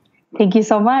girl. Thank you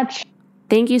so much.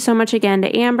 Thank you so much again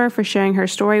to Amber for sharing her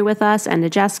story with us, and to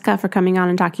Jessica for coming on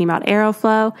and talking about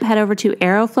Aeroflow. Head over to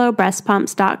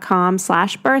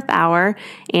aeroflowbreastpumps.com/birthhour,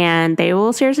 and they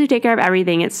will seriously take care of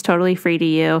everything. It's totally free to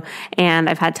you. And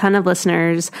I've had a ton of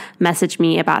listeners message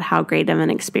me about how great of an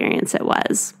experience it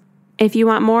was. If you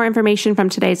want more information from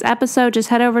today's episode, just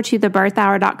head over to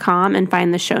thebirthhour.com and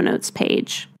find the show notes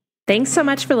page. Thanks so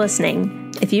much for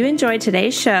listening. If you enjoyed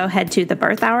today's show, head to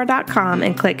thebirthhour.com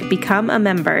and click Become a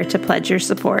Member to pledge your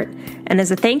support. And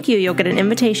as a thank you, you'll get an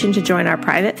invitation to join our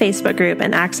private Facebook group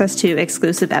and access to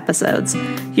exclusive episodes.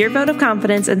 Your vote of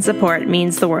confidence and support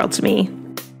means the world to me.